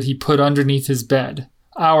chest that he put underneath his bed,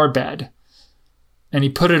 our bed. And he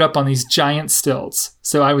put it up on these giant stilts.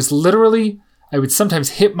 So I would sometimes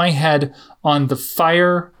hit my head on the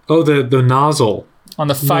fire. Oh, the nozzle. On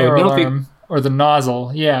the fire alarm. Or the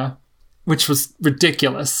nozzle, yeah. Which was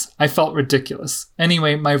ridiculous. I felt ridiculous.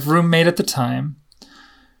 Anyway, my roommate at the time,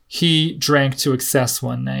 he drank to excess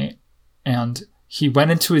one night. And he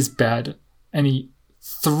went into his bed and he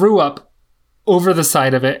threw up over the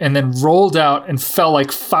side of it and then rolled out and fell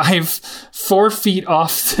like 4 feet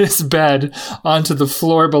off this bed onto the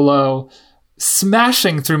floor below,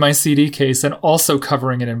 smashing through my CD case and also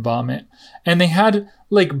covering it in vomit. And they had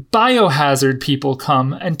like biohazard people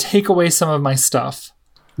come and take away some of my stuff.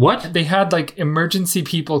 What? They had like emergency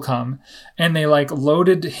people come and they like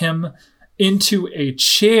loaded him into a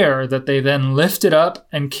chair that they then lifted up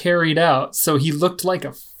and carried out. So he looked like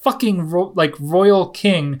a fucking royal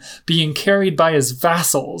king being carried by his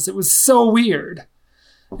vassals. It was so weird.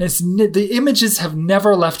 The images have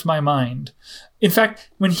never left my mind. In fact,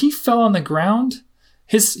 when he fell on the ground,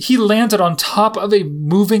 he landed on top of a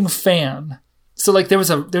moving fan. So like there was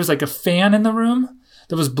like a fan in the room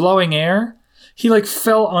that was blowing air. He like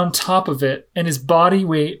fell on top of it and his body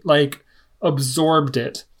weight like absorbed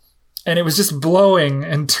it. And it was just blowing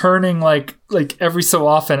and turning like every so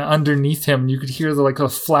often underneath him. You could hear the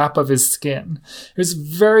flap of his skin. It was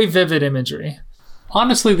very vivid imagery.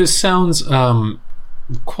 Honestly, this sounds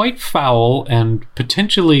quite foul and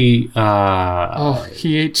potentially life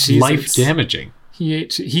damaging.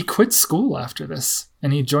 He quit school after this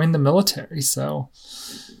and he joined the military. So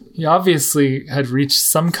he obviously had reached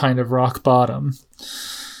some kind of rock bottom.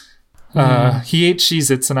 He ate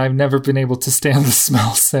Cheez-Its and I've never been able to stand the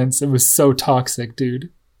smell since. It was so toxic, dude.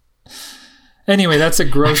 Anyway, that's a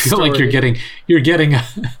gross story. I feel like you're getting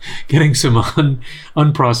some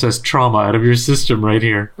unprocessed trauma out of your system right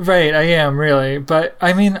here. Right, I am really. But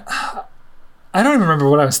I mean, I don't even remember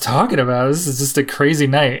what I was talking about. This is just a crazy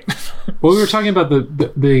night. Well, we were talking about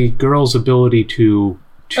the girl's ability to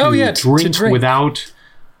drink without,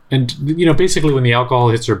 and basically when the alcohol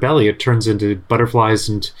hits her belly, it turns into butterflies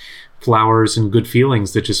and flowers and good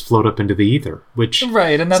feelings that just float up into the ether, which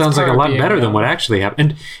and that's sounds like a lot better than what actually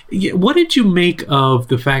happened. And what did you make of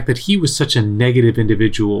the fact that he was such a negative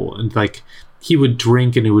individual and like he would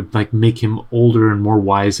drink and it would like make him older and more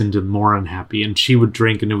wizened and more unhappy, and she would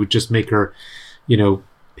drink and it would just make her,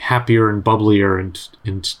 happier and bubblier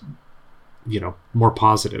and more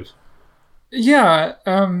positive? Yeah,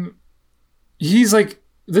 he's like,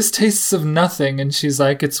 this tastes of nothing, and she's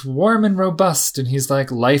like, it's warm and robust, and he's like,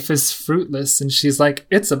 life is fruitless, and she's like,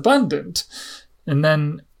 it's abundant. And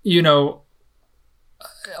then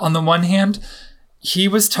on the one hand, he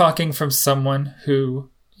was talking from the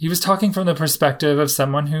perspective of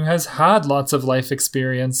someone who has had lots of life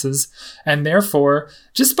experiences, and therefore,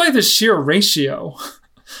 just by the sheer ratio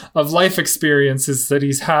of life experiences that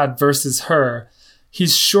he's had versus her,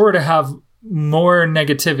 he's sure to have more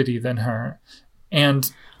negativity than her.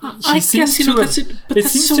 And it seems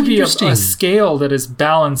to be a scale that is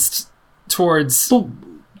balanced towards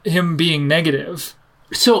him being negative.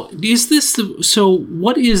 So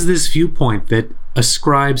what is this viewpoint that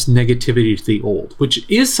ascribes negativity to the old, which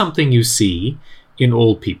is something you see in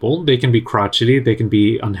old people? They can be crotchety, they can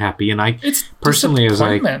be unhappy, and it's personally, as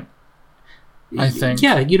I think.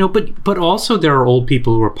 Yeah, but also there are old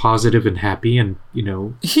people who are positive and happy, and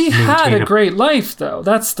he had a great life, though.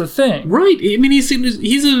 That's the thing, right? I mean, he's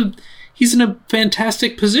in a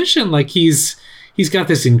fantastic position. Like he's he's got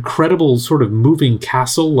this incredible sort of moving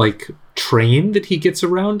castle like train that he gets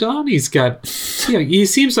around on. He's got, he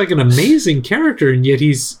seems like an amazing character, and yet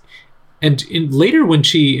later when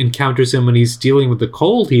she encounters him when he's dealing with the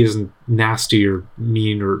cold, he isn't nasty or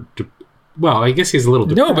mean or well, I guess he's a little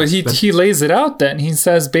depressed. No, but he lays it out then. He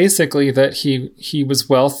says basically that he was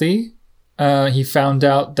wealthy. He found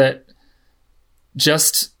out that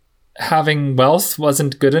just having wealth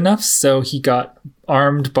wasn't good enough, so he got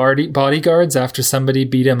armed bodyguards after somebody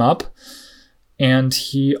beat him up. And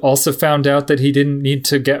he also found out that he didn't need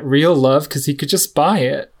to get real love because he could just buy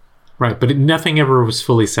it. Right, but nothing ever was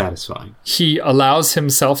fully satisfying. He allows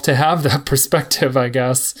himself to have that perspective, I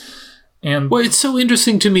guess. And well, it's so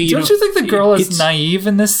interesting to me. Don't you think the girl is naive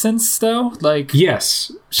in this sense, though? Like,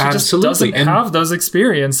 yes, she absolutely. just doesn't have those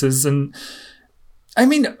experiences. And I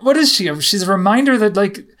mean, what is she? She's a reminder that,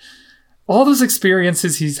 like, all those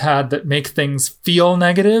experiences he's had that make things feel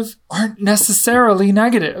negative aren't necessarily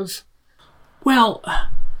negative. Well,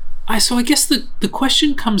 I guess the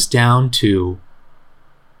question comes down to,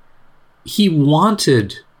 he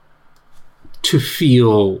wanted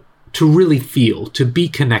to really feel, to be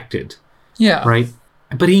connected. Yeah. Right?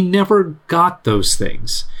 But he never got those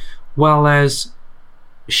things. While as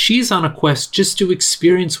she's on a quest just to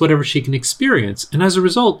experience whatever she can experience. And as a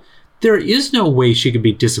result, there is no way she could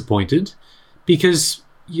be disappointed because,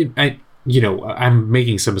 I'm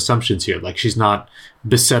making some assumptions here. Like, she's not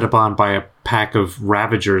beset upon by a pack of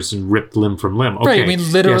ravagers and ripped limb from limb. Okay, right. We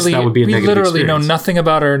literally, yes, that would be a negative know experience. nothing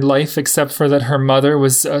about her life except for that her mother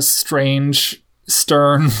was a strange,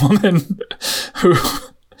 stern woman who,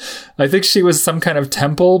 I think she was some kind of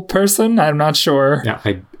temple person. I'm not sure. Yeah,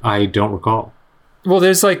 I don't recall. Well,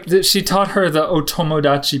 there's she taught her the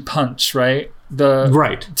otomodachi punch, right? The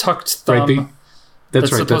tucked thumb. Right,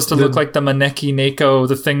 that's right. Supposed to look like the maneki neko,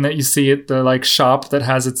 the thing that you see at the shop that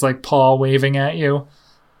has its paw waving at you.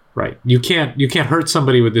 Right. You can't hurt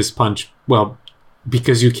somebody with this punch. Well,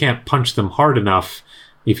 because you can't punch them hard enough.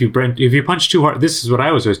 If you punch too hard, this is what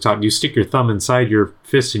I was always taught. You stick your thumb inside your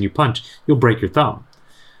fist and you punch, you'll break your thumb.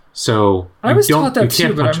 So I was taught that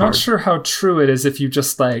too, but I'm not hard. sure how true it is if you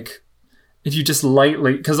just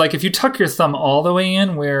lightly, because if you tuck your thumb all the way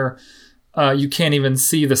in where you can't even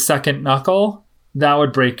see the second knuckle, that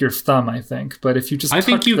would break your thumb, I think. But if you just I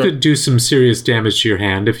think you could do some serious damage to your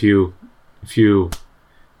hand if you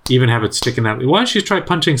even have it sticking out. Why don't you try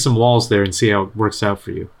punching some walls there and see how it works out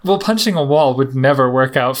for you? Well, punching a wall would never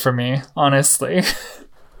work out for me, honestly.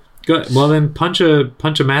 Good. Well, then punch a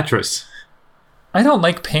mattress. I don't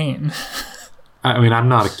like pain. I mean, I'm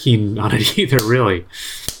not keen on it either, really.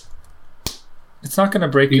 It's not going to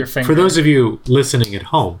break your finger. For those of you listening at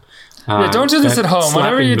home, don't do this at home.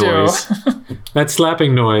 Whatever you do. That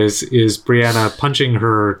slapping noise is Brianna punching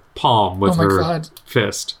her palm with her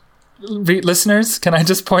fist. Listeners, can I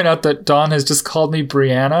just point out that Dawn has just called me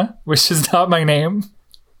Brianna, which is not my name?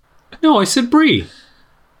 No, I said Bri.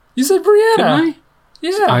 You said Brianna.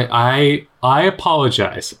 Didn't I? Yeah. I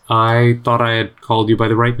apologize. I thought I had called you by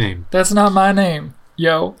the right name. That's not my name.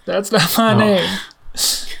 Yo, that's not my name.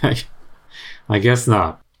 I guess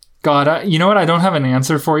not. God, you know what? I don't have an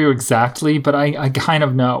answer for you exactly, but I kind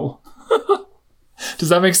of know. Does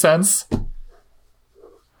that make sense?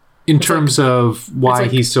 In terms of why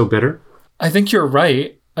he's so bitter? I think you're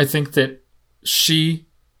right. I think that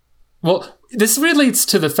this relates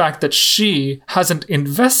to the fact that she hasn't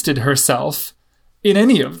invested herself in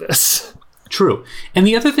any of this. True. And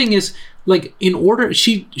the other thing is, in order,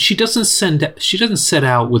 she doesn't set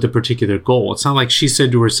out with a particular goal. It's not like she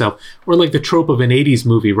said to herself, or like the trope of an 80s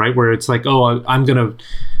movie, right? Where it's like, oh, I'm going to,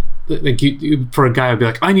 for a guy, I'd be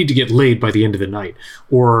like, I need to get laid by the end of the night.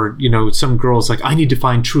 Or, some girl's like, I need to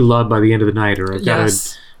find true love by the end of the night. Or I've got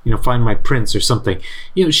to, find my prince or something.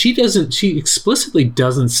 She explicitly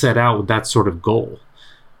doesn't set out with that sort of goal.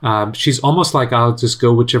 She's almost like, I'll just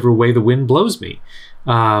go whichever way the wind blows me.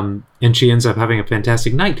 And she ends up having a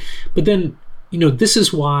fantastic night. But then, this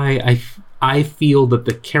is why I feel that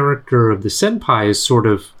the character of the senpai is sort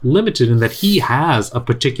of limited in that he has a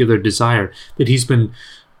particular desire that he's been,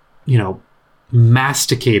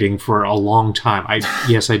 masticating for a long time. I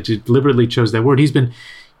deliberately chose that word. He's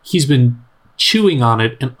been chewing on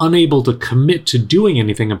it and unable to commit to doing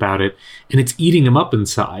anything about it, and it's eating him up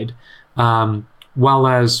inside. While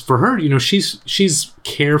as for her, she's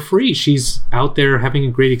carefree. She's out there having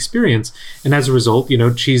a great experience. And as a result,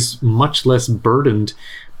 she's much less burdened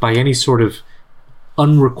by any sort of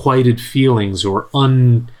unrequited feelings or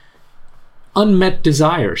unmet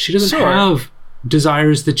desire. She doesn't have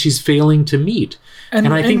desires that she's failing to meet.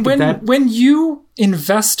 And I think when you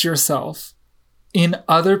invest yourself in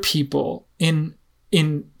other people, in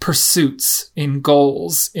in pursuits, in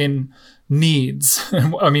goals, in needs,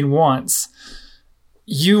 wants,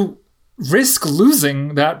 you risk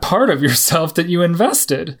losing that part of yourself that you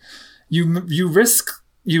invested. You risk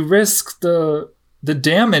the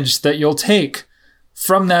damage that you'll take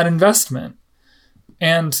from that investment.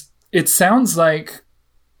 And it sounds like,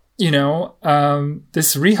 this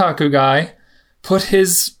Rihaku guy put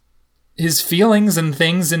his feelings and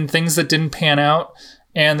things that didn't pan out,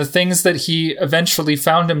 and the things that he eventually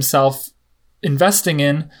found himself investing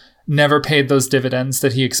in never paid those dividends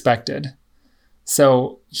that he expected.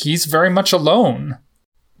 So he's very much alone.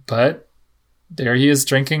 But there he is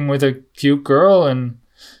drinking with a cute girl, and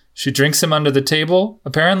she drinks him under the table.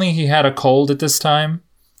 Apparently he had a cold at this time.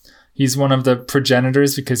 He's one of the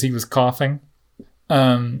progenitors because he was coughing.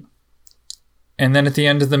 And then at the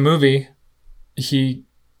end of the movie,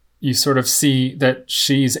 you sort of see that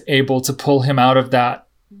she's able to pull him out of that,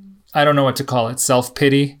 I don't know what to call it,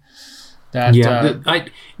 self-pity. It's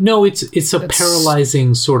a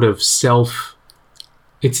paralyzing sort of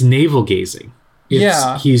it's navel-gazing.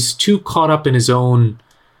 He's too caught up in his own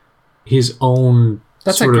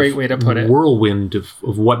that's a great way to put it. Whirlwind of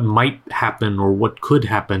what might happen or what could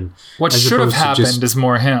happen. What should have happened is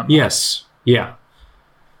more him. Yes. Yeah.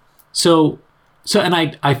 So and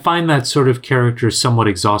I find that sort of character somewhat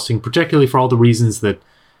exhausting, particularly for all the reasons that,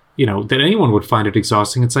 that anyone would find it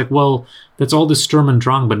exhausting. It's like, well, that's all this Sturm und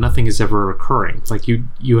Drang, but nothing is ever occurring. Like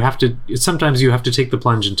sometimes you have to take the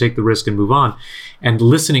plunge and take the risk and move on. And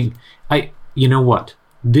listening, you know what?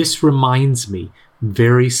 This reminds me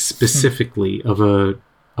very specifically of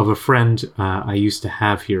a friend I used to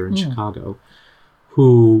have here in Chicago,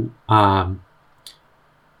 who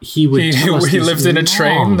he lived in a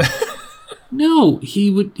train. No,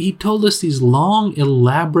 he told us these long,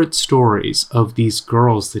 elaborate stories of these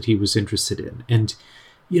girls that he was interested in, and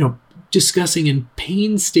discussing in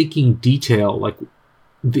painstaking detail like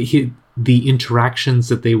the interactions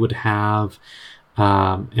that they would have,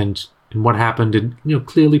 and what happened, and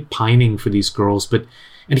clearly pining for these girls.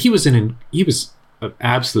 And he was an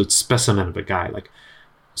absolute specimen of a guy, like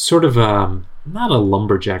sort of not a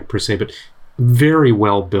lumberjack per se, but very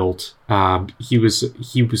well built. He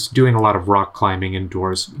was doing a lot of rock climbing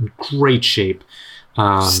indoors, in great shape.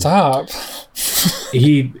 Stop.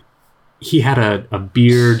 he had a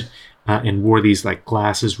beard and wore these like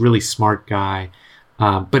glasses. Really smart guy,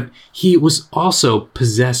 but he was also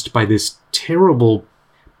possessed by this terrible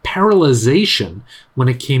paralyzation when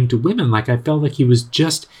it came to women. Like I felt like he was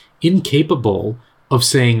just incapable of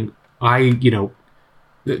saying,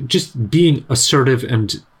 just being assertive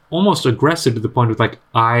and almost aggressive to the point of like,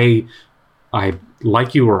 I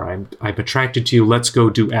like you, or I'm attracted to you, let's go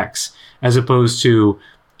do X, as opposed to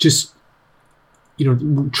just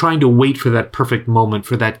trying to wait for that perfect moment,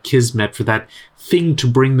 for that kismet, for that thing to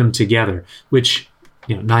bring them together, which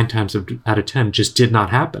 9 times out of 10 just did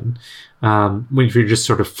not happen. When you're just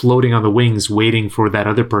sort of floating on the wings waiting for that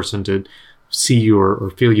other person to see you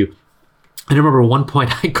or feel you. And I remember at one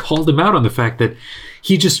point I called him out on the fact that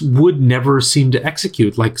he just would never seem to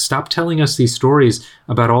execute. Like, stop telling us these stories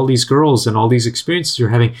about all these girls and all these experiences you're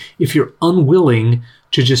having if you're unwilling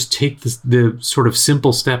to just take the sort of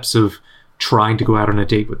simple steps of trying to go out on a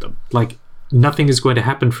date with them. Like, nothing is going to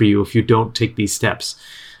happen for you if you don't take these steps.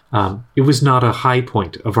 It was not a high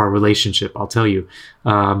point of our relationship, I'll tell you.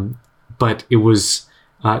 But it was,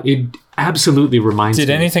 it absolutely reminds me.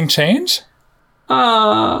 Did anything change?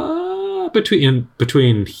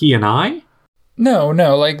 Between he and I? No.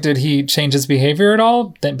 Like, did he change his behavior at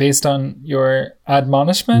all based on your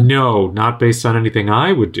admonishment? No, not based on anything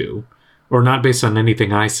I would do, or not based on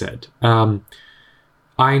anything I said.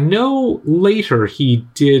 I know later he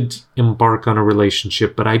did embark on a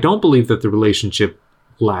relationship, but I don't believe that the relationship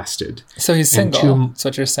lasted. So he's single, that's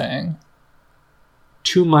what you're saying.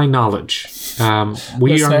 To my knowledge,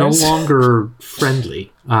 we are no longer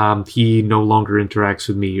friendly. He no longer interacts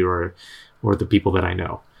with me or the people that I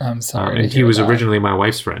know. I'm sorry. And he was originally my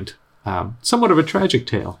wife's friend. Somewhat of a tragic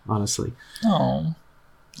tale, honestly. Oh,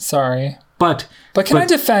 sorry. But can I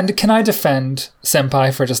defend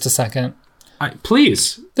Senpai for just a second?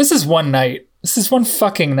 Please. This is one night. This is one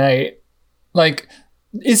fucking night. Like,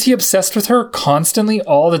 is he obsessed with her constantly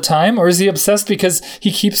all the time, or is he obsessed because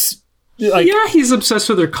he keeps? Like, yeah, he's obsessed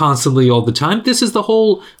with her constantly all the time. This is the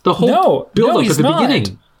whole build up at the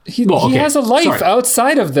beginning. He has a life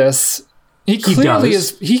outside of this. He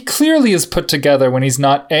clearly is put together when he's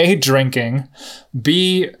not A, drinking,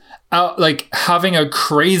 B, out like having a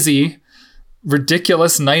crazy,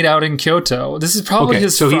 ridiculous night out in Kyoto. This is probably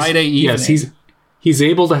his Friday evening. Yes, he's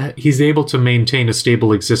able to maintain a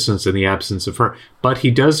stable existence in the absence of her, but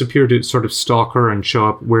he does appear to sort of stalk her and show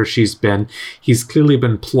up where she's been. He's clearly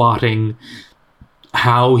been plotting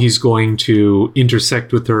how he's going to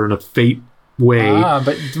intersect with her in a fate way.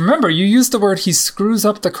 But remember, you used the word he screws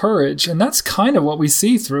up the courage, and that's kind of what we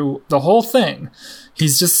see through the whole thing.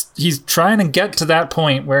 He's trying to get to that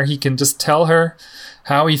point where he can just tell her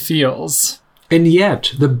how he feels. And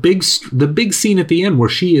yet, the big scene at the end where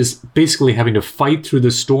she is basically having to fight through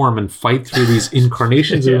the storm and fight through these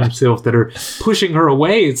incarnations of himself that are pushing her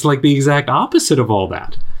away, it's like the exact opposite of all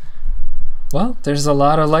that. Well, there's a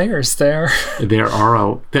lot of layers there. There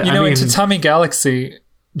are. In Tatami Galaxy,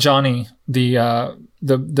 Johnny,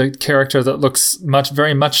 the character that looks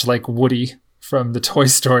very much like Woody from the Toy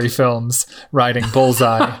Story films, riding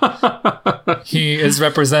Bullseye, he is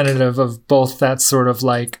representative of both that sort of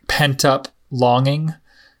like pent-up longing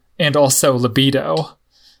and also libido.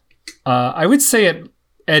 I would say it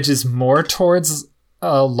edges more towards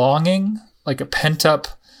longing, like a pent-up,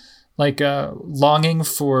 like a longing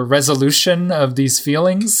for resolution of these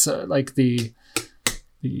feelings, like the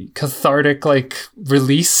cathartic like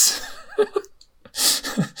release.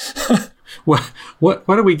 What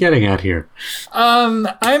are we getting at here?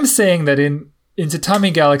 I'm saying that in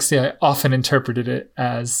Tatami Galaxy, I often interpreted it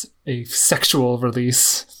as a sexual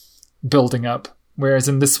release building up, whereas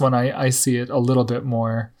in this one, I see it a little bit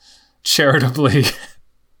more charitably.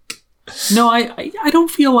 No, I don't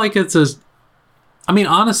feel like it's as... I mean,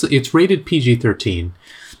 honestly, it's rated PG-13,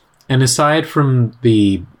 and aside from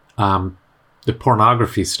the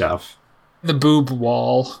pornography stuff, the boob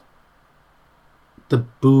wall,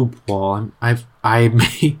 I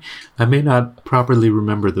may not properly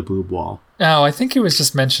remember the boob wall. Oh, I think it was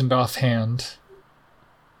just mentioned offhand.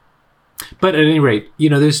 But at any rate,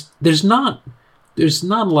 there's not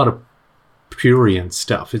a lot of prurient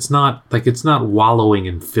stuff. It's not wallowing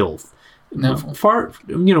in filth. No. Far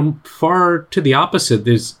to the opposite.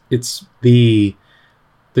 It's the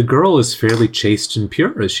girl is fairly chaste and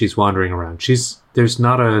pure as she's wandering around. There's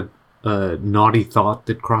not a naughty thought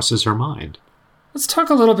that crosses her mind. Let's talk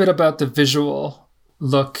a little bit about the visual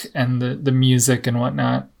look and the music and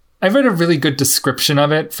whatnot. I read a really good description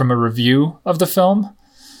of it from a review of the film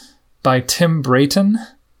by Tim Brayton,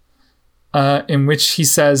 in which he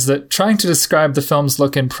says that trying to describe the film's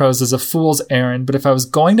look in prose is a fool's errand, but if I was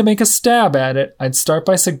going to make a stab at it, I'd start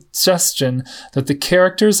by suggestion that the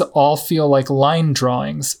characters all feel like line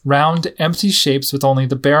drawings, round, empty shapes with only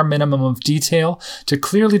the bare minimum of detail to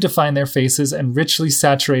clearly define their faces and richly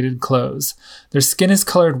saturated clothes. Their skin is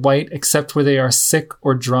colored white except where they are sick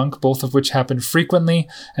or drunk, both of which happen frequently,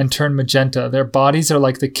 and turn magenta. Their bodies are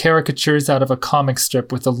like the caricatures out of a comic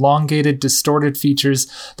strip with elongated, distorted features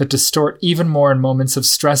that distort even more in moments of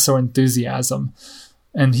stress or enthusiasm.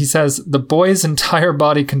 And he says, the boy's entire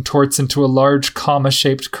body contorts into a large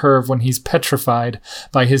comma-shaped curve when he's petrified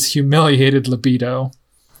by his humiliated libido.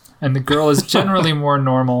 And the girl is generally more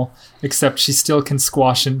normal, except she still can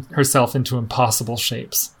squash herself into impossible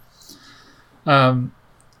shapes.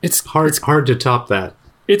 It's hard to top that.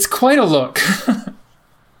 It's quite a look.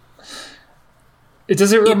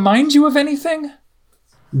 Does it remind you of anything?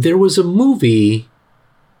 There was a movie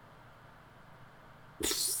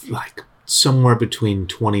like somewhere between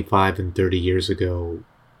 25 and 30 years ago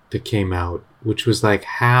that came out, which was like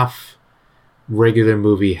half regular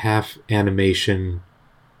movie, half animation,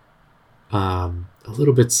 a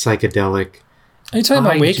little bit psychedelic. Are you talking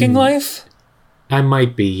about Waking Life? I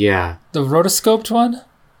might be, yeah. The rotoscoped one?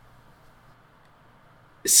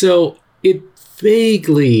 So it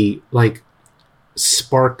vaguely like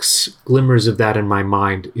sparks glimmers of that in my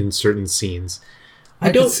mind in certain scenes.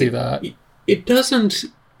 I don't see that. It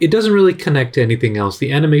doesn't really connect to anything else.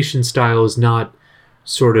 The animation style is not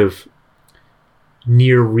sort of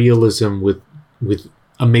near realism with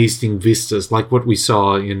amazing vistas like what we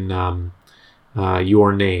saw in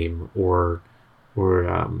Your Name or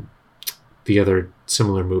the other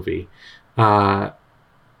similar movie. And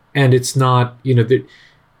it's not,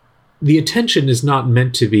 the attention is not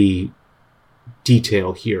meant to be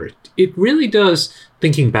detail here. It really does,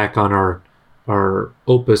 thinking back on our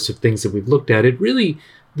opus of things that we've looked at, it really,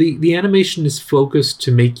 the animation is focused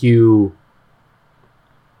to make you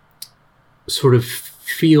sort of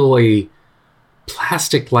feel a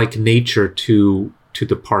plastic-like nature to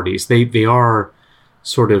the parties. They are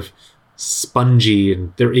sort of spongy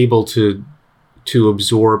and they're able to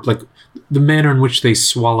absorb, like the manner in which they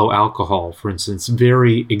swallow alcohol, for instance,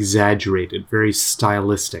 very exaggerated, very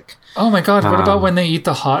stylistic. Oh my god, what about when they eat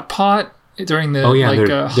the hot pot during the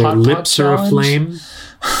their hot lips pot are aflame.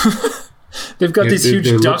 They've got these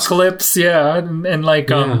huge duck lips, and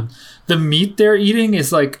the meat they're eating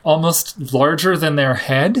is like almost larger than their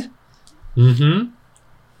head. Mm-hmm.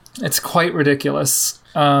 It's quite ridiculous.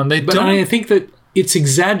 I think that it's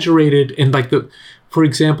exaggerated, and like for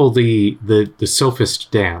example, the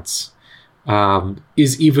sophist dance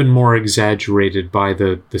is even more exaggerated by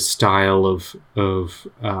the style of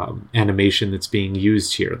animation that's being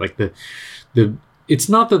used here. Like it's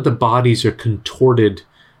not that the bodies are contorted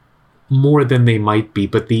more than they might be,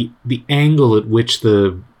 but the angle at which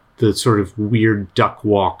the sort of weird duck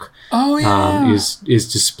walk is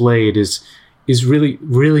displayed is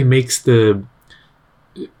really makes the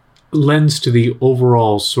lends to the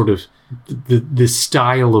overall sort of the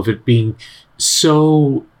style of it being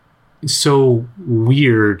so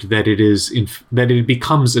weird that it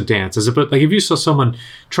becomes a dance. As opposed, like if you saw someone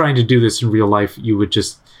trying to do this in real life,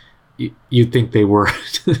 you'd think they were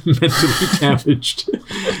mentally damaged.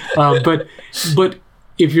 But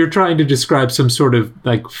if you're trying to describe some sort of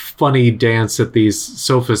like funny dance that these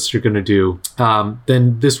sophists are going to do,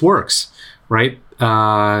 then this works, right?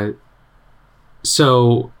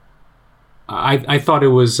 So I thought it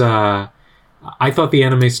was. I thought the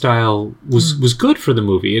anime style was good for the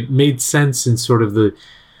movie. It made sense in sort of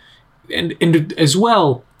and as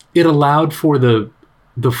well, it allowed for the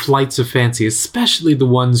flights of fancy, especially the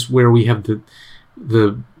ones where we have the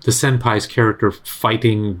senpai's character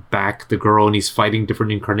fighting back the girl, and he's fighting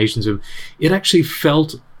different incarnations of him. It actually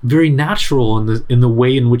felt very natural in the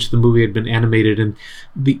way in which the movie had been animated, and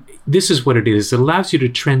this is what it is. It allows you to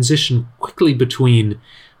transition quickly between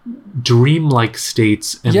dreamlike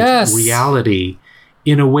states and reality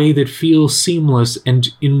in a way that feels seamless, and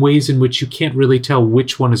in ways in which you can't really tell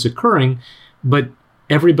which one is occurring, but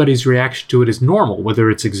everybody's reaction to it is normal, whether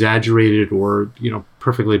it's exaggerated or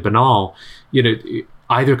perfectly banal.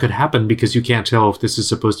 Either could happen because you can't tell if this is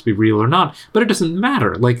supposed to be real or not, but it doesn't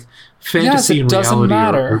matter. Like fantasy and reality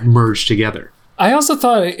are merged together. I also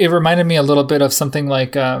thought it reminded me a little bit of something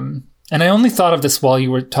like and I only thought of this while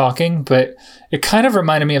you were talking, but it kind of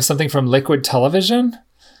reminded me of something from Liquid Television.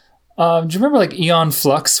 Do you remember like Aeon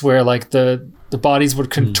Flux, where like the bodies would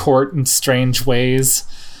contort in strange ways?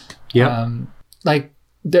 Yeah.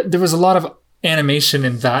 There was a lot of animation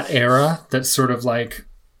in that era that sort of like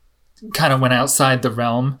kind of went outside the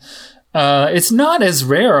realm. It's not as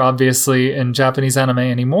rare, obviously, in Japanese anime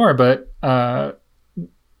anymore, but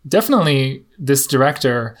definitely this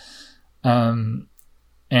director and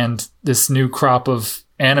this new crop of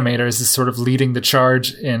animators is sort of leading the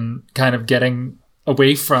charge in kind of getting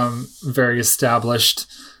away from very established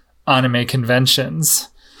anime conventions.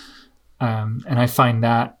 And I find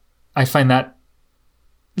that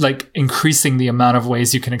like increasing the amount of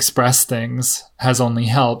ways you can express things has only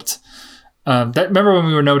helped. Remember when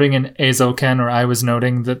we were noting in Eizouken, or I was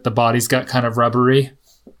noting that the bodies got kind of rubbery?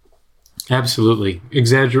 Absolutely.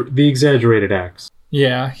 The exaggerated acts.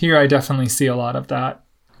 Yeah, here I definitely see a lot of that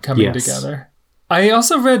coming together. I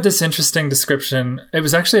also read this interesting description. It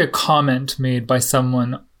was actually a comment made by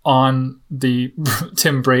someone on the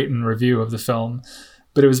Tim Brayton review of the film,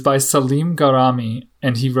 but it was by Salim Garami,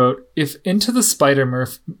 and he wrote, "If Into the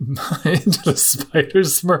Spider-Smurf..."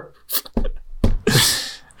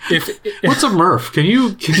 What's a Murph? Can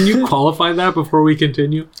you qualify that before we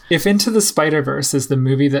continue? "If Into the Spider-Verse is the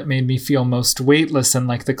movie that made me feel most weightless and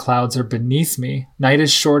like the clouds are beneath me, Night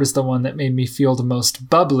is Short is the one that made me feel the most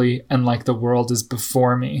bubbly and like the world is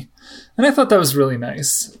before me." And I thought that was really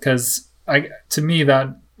nice, because to me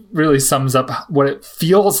that really sums up what it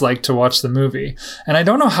feels like to watch the movie. And I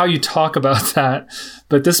don't know how you talk about that,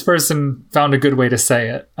 but this person found a good way to say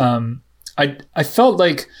it. I felt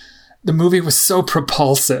like the movie was so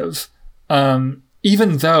propulsive,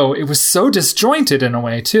 even though it was so disjointed in a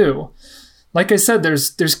way too. Like I said,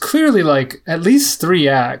 there's clearly like at least 3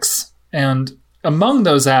 acts, and among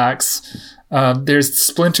those acts, there's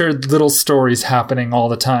splintered little stories happening all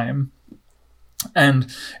the time. And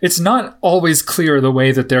it's not always clear the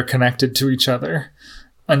way that they're connected to each other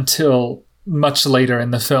until much later in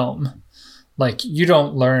the film. Like you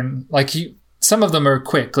don't learn, some of them are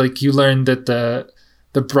quick. Like you learn that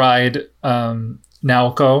the bride,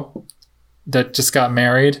 Naoko, that just got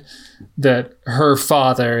married, that her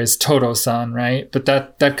father is Toro-san, right? But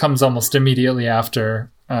that comes almost immediately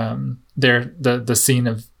after the scene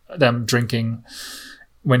of them drinking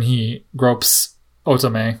when he gropes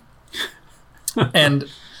Otome. and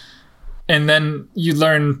then you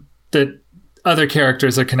learn that other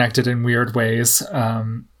characters are connected in weird ways.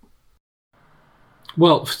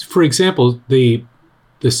 Well, for example, the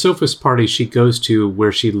sophist party she goes to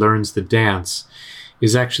where she learns the dance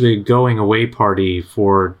is actually a going away party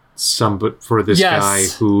for this guy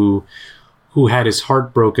who had his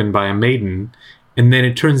heart broken by a maiden, And then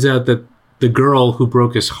it turns out that the girl who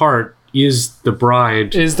broke his heart is the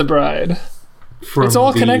bride. From it's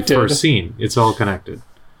all the connected. First scene. It's all connected.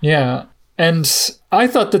 Yeah. And I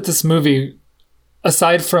thought that this movie,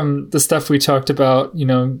 aside from the stuff we talked about,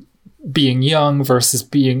 being young versus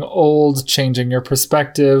being old, changing your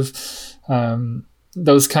perspective,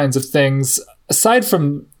 those kinds of things, aside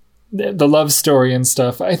from the love story and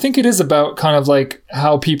stuff, I think it is about kind of like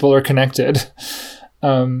how people are connected.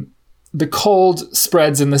 The cold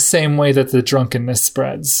spreads in the same way that the drunkenness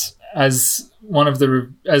spreads. As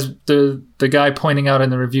the guy pointing out in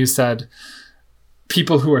the review said,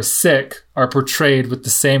 people who are sick are portrayed with the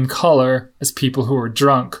same color as people who are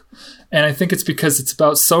drunk. And I think it's because it's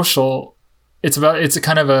about social. It's a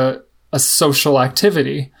kind of a social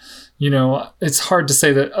activity. It's hard to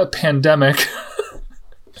say that a pandemic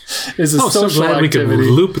is a social so glad activity. We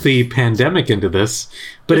could loop the pandemic into this,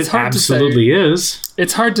 but it absolutely is.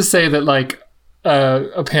 It's hard to say that like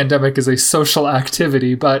a pandemic is a social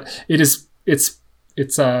activity, but it's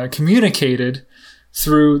communicated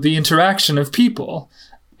through the interaction of people,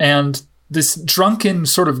 and this drunken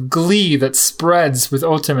sort of glee that spreads with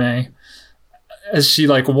Otome as she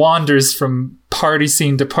like wanders from party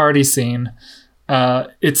scene to party scene.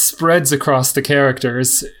 It spreads across the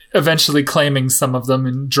characters, eventually claiming some of them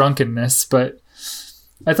in drunkenness. But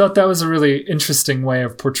I thought that was a really interesting way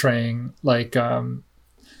of portraying like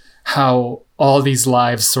how all these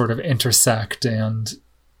lives sort of intersect and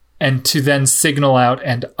to then signal out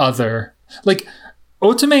and other. Like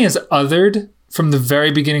Otome is othered from the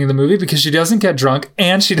very beginning of the movie because she doesn't get drunk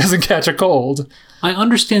and she doesn't catch a cold. I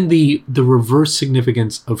understand the reverse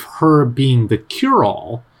significance of her being the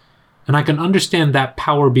cure-all, and I can understand that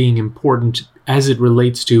power being important as it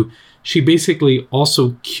relates to she basically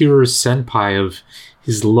also cures Senpai of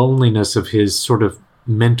his loneliness, of his sort of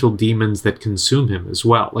mental demons that consume him as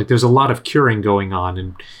well. Like there's a lot of curing going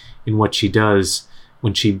on in what she does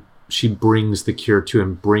when she brings the cure to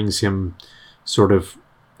him, brings him sort of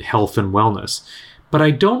health and wellness. But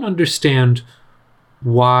I don't understand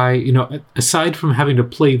why, aside from having to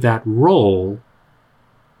play that role,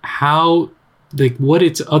 how, like, what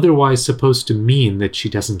it's otherwise supposed to mean that she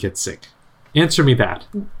doesn't get sick. Answer me that.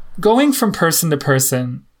 Going from person to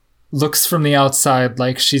person looks from the outside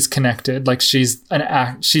like she's connected, like she's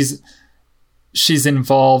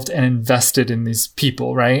involved and invested in these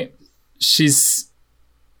people, right? She's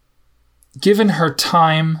given her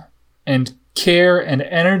time and care and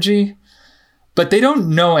energy, but they don't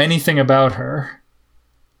know anything about her.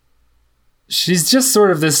 She's just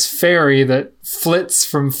sort of this fairy that flits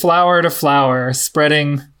from flower to flower,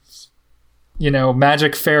 spreading,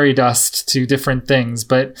 magic fairy dust to different things.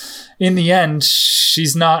 But in the end,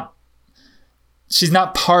 she's not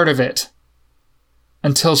part of it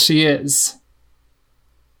until she is.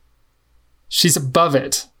 She's above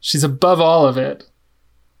it. She's above all of it.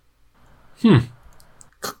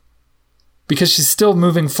 Because she's still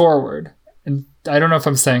moving forward. And I don't know if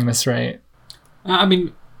I'm saying this right. I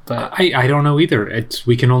mean, but I don't know either.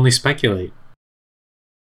 We can only speculate.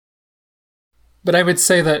 But I would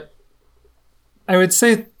say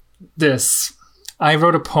this. I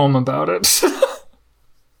wrote a poem about it.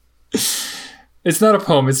 It's not a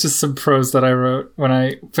poem. It's just some prose that I wrote. When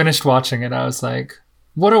I finished watching it, I was like,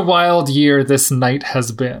 what a wild year this night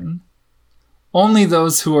has been. Only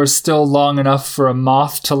those who are still long enough for a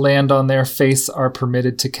moth to land on their face are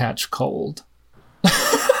permitted to catch cold.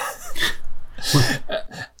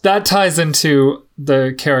 That ties into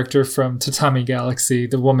the character from Tatami Galaxy.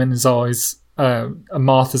 The woman is always, a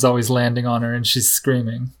moth is always landing on her and she's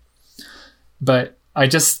screaming. But I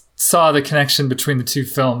just saw the connection between the two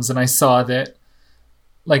films, and I saw that,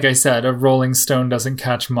 like I said, a rolling stone doesn't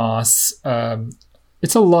catch moss.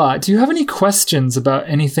 It's a lot. Do you have any questions about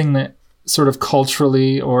anything that sort of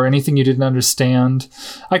culturally or anything you didn't understand?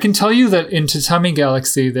 I can tell you that in Tatami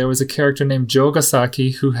Galaxy, there was a character named Joe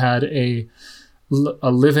Gasaki who had a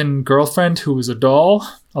live-in girlfriend who was a doll,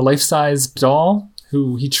 a life-size doll,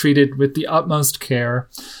 who he treated with the utmost care.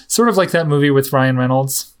 Sort of like that movie with Ryan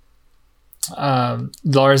Reynolds,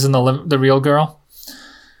 Lars and the Real Girl.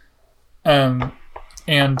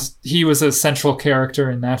 And he was a central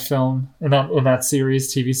character in that film, in that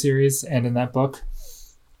series, TV series, and in that book.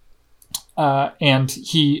 And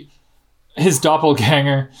his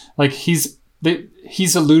doppelganger, like he's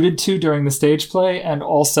alluded to during the stage play, and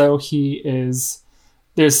also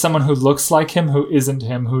there's someone who looks like him who isn't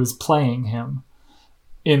him, who is playing him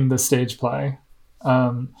in the stage play.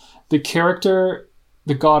 The character,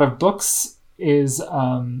 the God of Books, he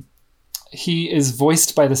is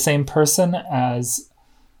voiced by the same person as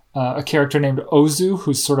a character named Ozu,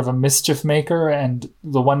 who's sort of a mischief maker and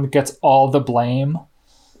the one that gets all the blame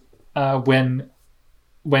when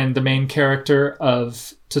the main character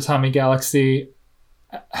of Tatami Galaxy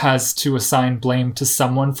has to assign blame to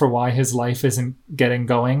someone for why his life isn't getting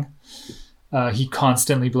going. He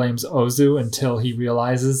constantly blames Ozu until he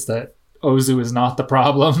realizes that Ozu is not the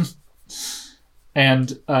problem.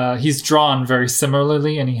 And he's drawn very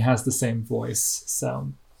similarly, and he has the same voice.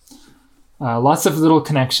 So lots of little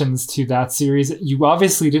connections to that series. You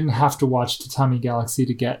obviously didn't have to watch Tatami Galaxy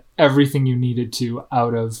to get everything you needed to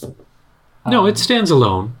out of No, it stands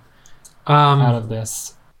alone. Out of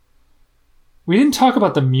this. We didn't talk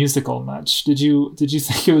about the musical much. Did you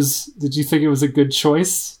think it was a good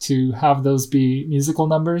choice to have those be musical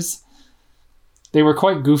numbers? They were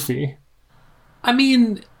quite goofy. I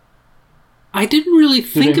mean, I didn't really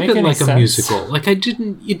think of it like a musical. Like it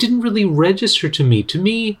didn't really register to me. To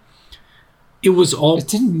me, it was all... It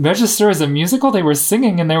didn't register as a musical? They were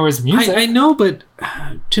singing and there was music. I know, but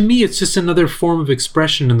to me, it's just another form of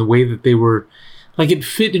expression in the way that they were... Like, it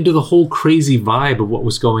fit into the whole crazy vibe of what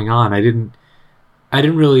was going on. I didn't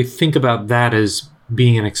really think about that as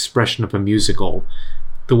being an expression of a musical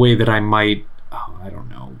the way that I might... Oh, I don't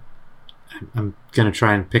know. I'm going to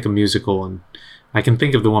try and pick a musical, and I can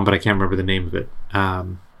think of the one, but I can't remember the name of it.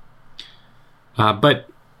 But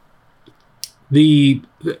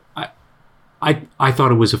I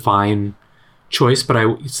thought it was a fine choice, but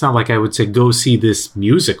it's not like I would say, go see this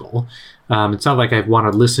musical. It's not like I'd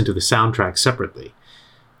want to listen to the soundtrack separately.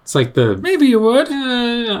 It's like Maybe you would.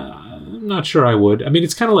 I'm not sure I would. I mean,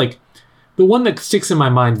 it's kind of like the one that sticks in my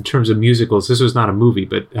mind in terms of musicals. This was not a movie,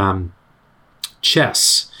 but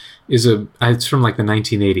Chess it's from like the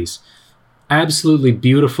 1980s. Absolutely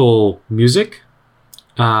beautiful music.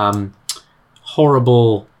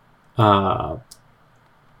 Horrible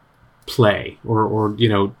play, or you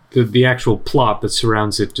know, the actual plot that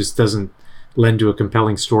surrounds it just doesn't lend to a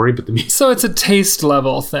compelling story. But so it's a taste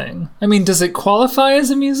level thing. I mean, does it qualify as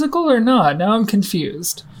a musical or not? Now I'm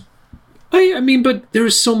confused. I mean, but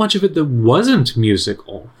there's so much of it that wasn't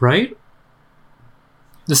musical, right?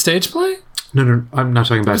 The stage play? No, I'm not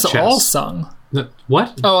talking about Chess. It was all sung.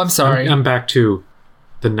 What? Oh, I'm sorry. I'm back to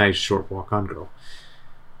The Nice Short Walk on Girl.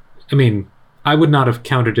 I mean, I would not have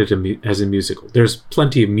counted it as a musical. There's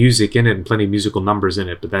plenty of music in it and plenty of musical numbers in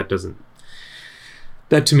it, but that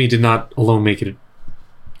to me did not alone make it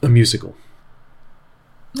a musical.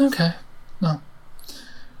 Okay. No.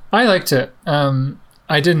 I liked it.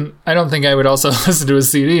 I don't think I would also listen to a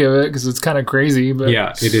CD of it because it's kind of crazy. But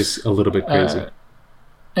yeah, it is a little bit crazy.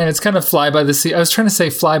 And it's kind of fly by the seat. I was trying to say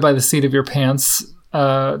fly by the seat of your pants.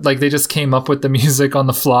 Like they just came up with the music on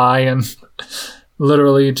the fly and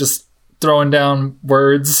literally just throwing down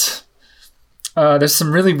words. There's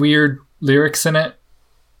some really weird lyrics in it.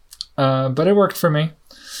 But it worked for me.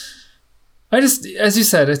 As you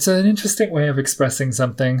said, it's an interesting way of expressing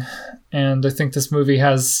something. And I think this movie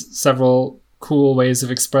has several cool ways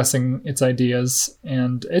of expressing its ideas.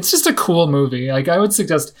 And it's just a cool movie. Like, I would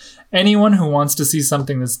suggest anyone who wants to see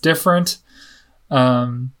something that's different,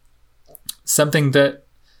 something that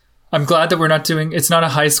I'm glad that we're not doing. It's not a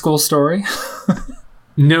high school story.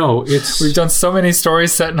 No, we've done so many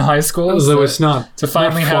stories set in high school. Although it's not to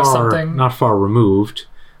finally have something not far removed.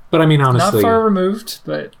 But I mean, honestly, not far removed,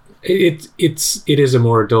 but it is a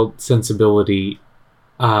more adult sensibility.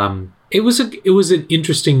 It was an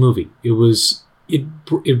interesting movie. It was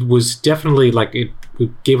definitely like it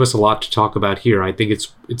gave us a lot to talk about here. I think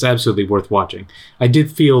it's absolutely worth watching. I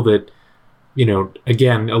did feel that, you know,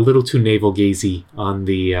 again, a little too navel gazy on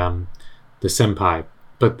the senpai,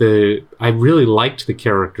 but I really liked the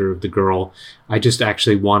character of the girl. I just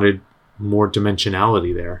actually wanted more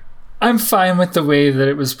dimensionality there. I'm fine with the way that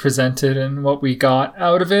it was presented and what we got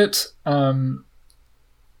out of it.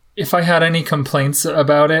 If I had any complaints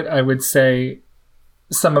about it, I would say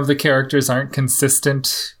some of the characters aren't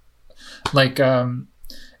consistent. Like,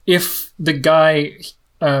 if the guy,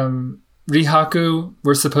 Rihaku,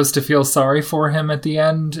 we're supposed to feel sorry for him at the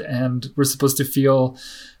end, and we're supposed to feel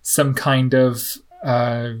some kind of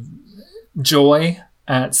joy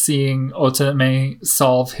at seeing Otome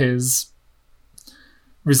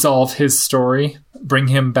resolve his story, bring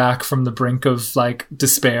him back from the brink of like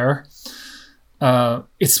despair.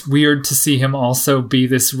 It's weird to see him also be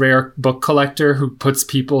this rare book collector who puts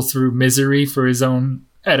people through misery for his own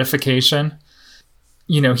edification.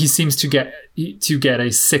 You know, he seems to get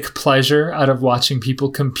a sick pleasure out of watching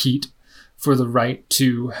people compete for the right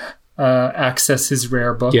to access his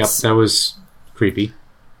rare books. Yep, that was creepy.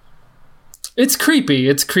 It's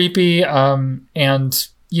creepy. And,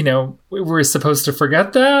 you know, we're supposed to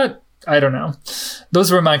forget that. I don't know.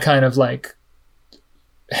 Those were my kind of like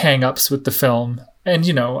hang-ups with the film. And,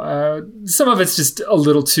 you know, some of it's just a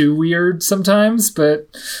little too weird sometimes, but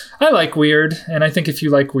I like weird. And I think if you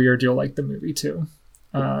like weird, you'll like the movie too.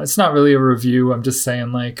 It's not really a review. I'm just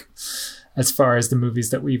saying, like, as far as the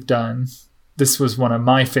movies that we've done, this was one of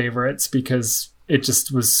my favorites because it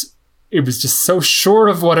was just so short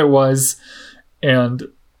of what it was. And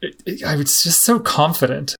I was just so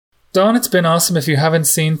confident. Dawn, it's been awesome. If you haven't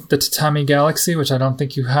seen The Tatami Galaxy, which I don't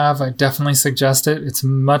think you have, I definitely suggest it. It's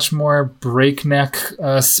much more breakneck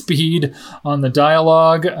speed on the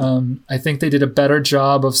dialogue. I think they did a better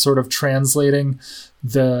job of sort of translating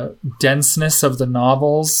the denseness of the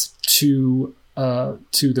novels to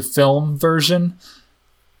the film version,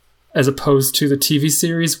 as opposed to the TV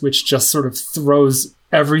series, which just sort of throws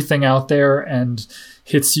everything out there and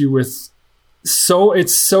hits you with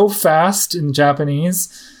it's so fast in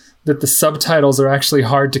Japanese that the subtitles are actually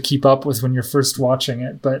hard to keep up with when you're first watching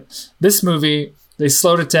it. But this movie, they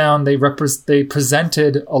slowed it down. They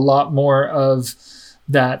presented a lot more of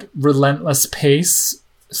that relentless pace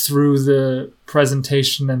through the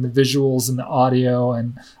presentation and the visuals and the audio,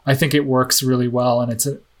 and I think it works really well. And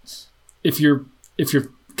if you're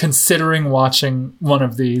considering watching one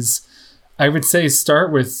of these, I would say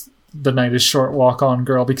start with The Night is Short, Walk On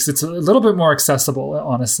Girl, because it's a little bit more accessible,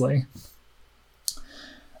 honestly.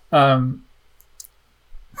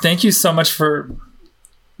 Thank you so much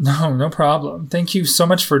no problem. Thank you so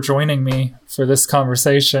much for joining me for this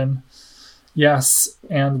conversation. Yes,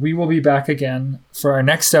 and we will be back again for our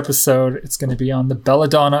next episode. It's going to be on the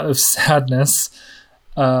Belladonna of Sadness,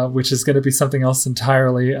 which is going to be something else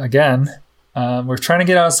entirely again. We're trying to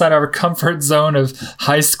get outside our comfort zone of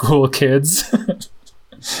high school kids,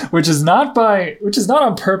 which is not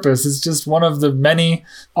on purpose. It's just one of the many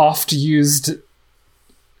oft used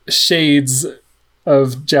shades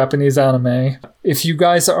of Japanese anime. If you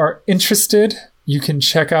guys are interested, you can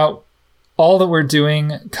check out all that we're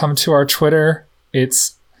doing. Come to our Twitter.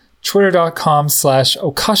 It's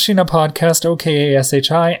twitter.com/Okashina Podcast,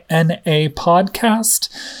 OKASHINA Podcast.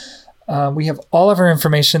 We have all of our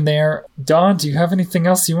information there. Don, do you have anything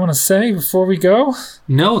else you want to say before we go?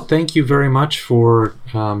 No, thank you very much for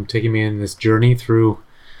taking me in this journey through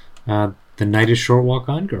The Night is Short, Walk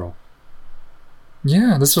On Girl.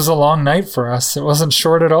 Yeah, this was a long night for us. It wasn't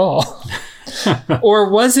short at all. Or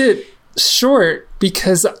was it short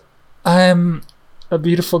because I'm a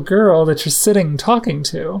beautiful girl that you're sitting talking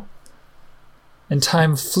to and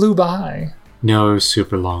time flew by? No, it was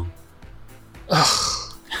super long.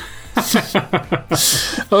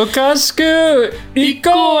 Okashiku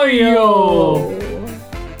Ikoyo!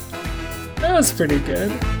 That was pretty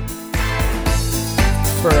good.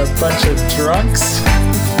 For a bunch of drunks.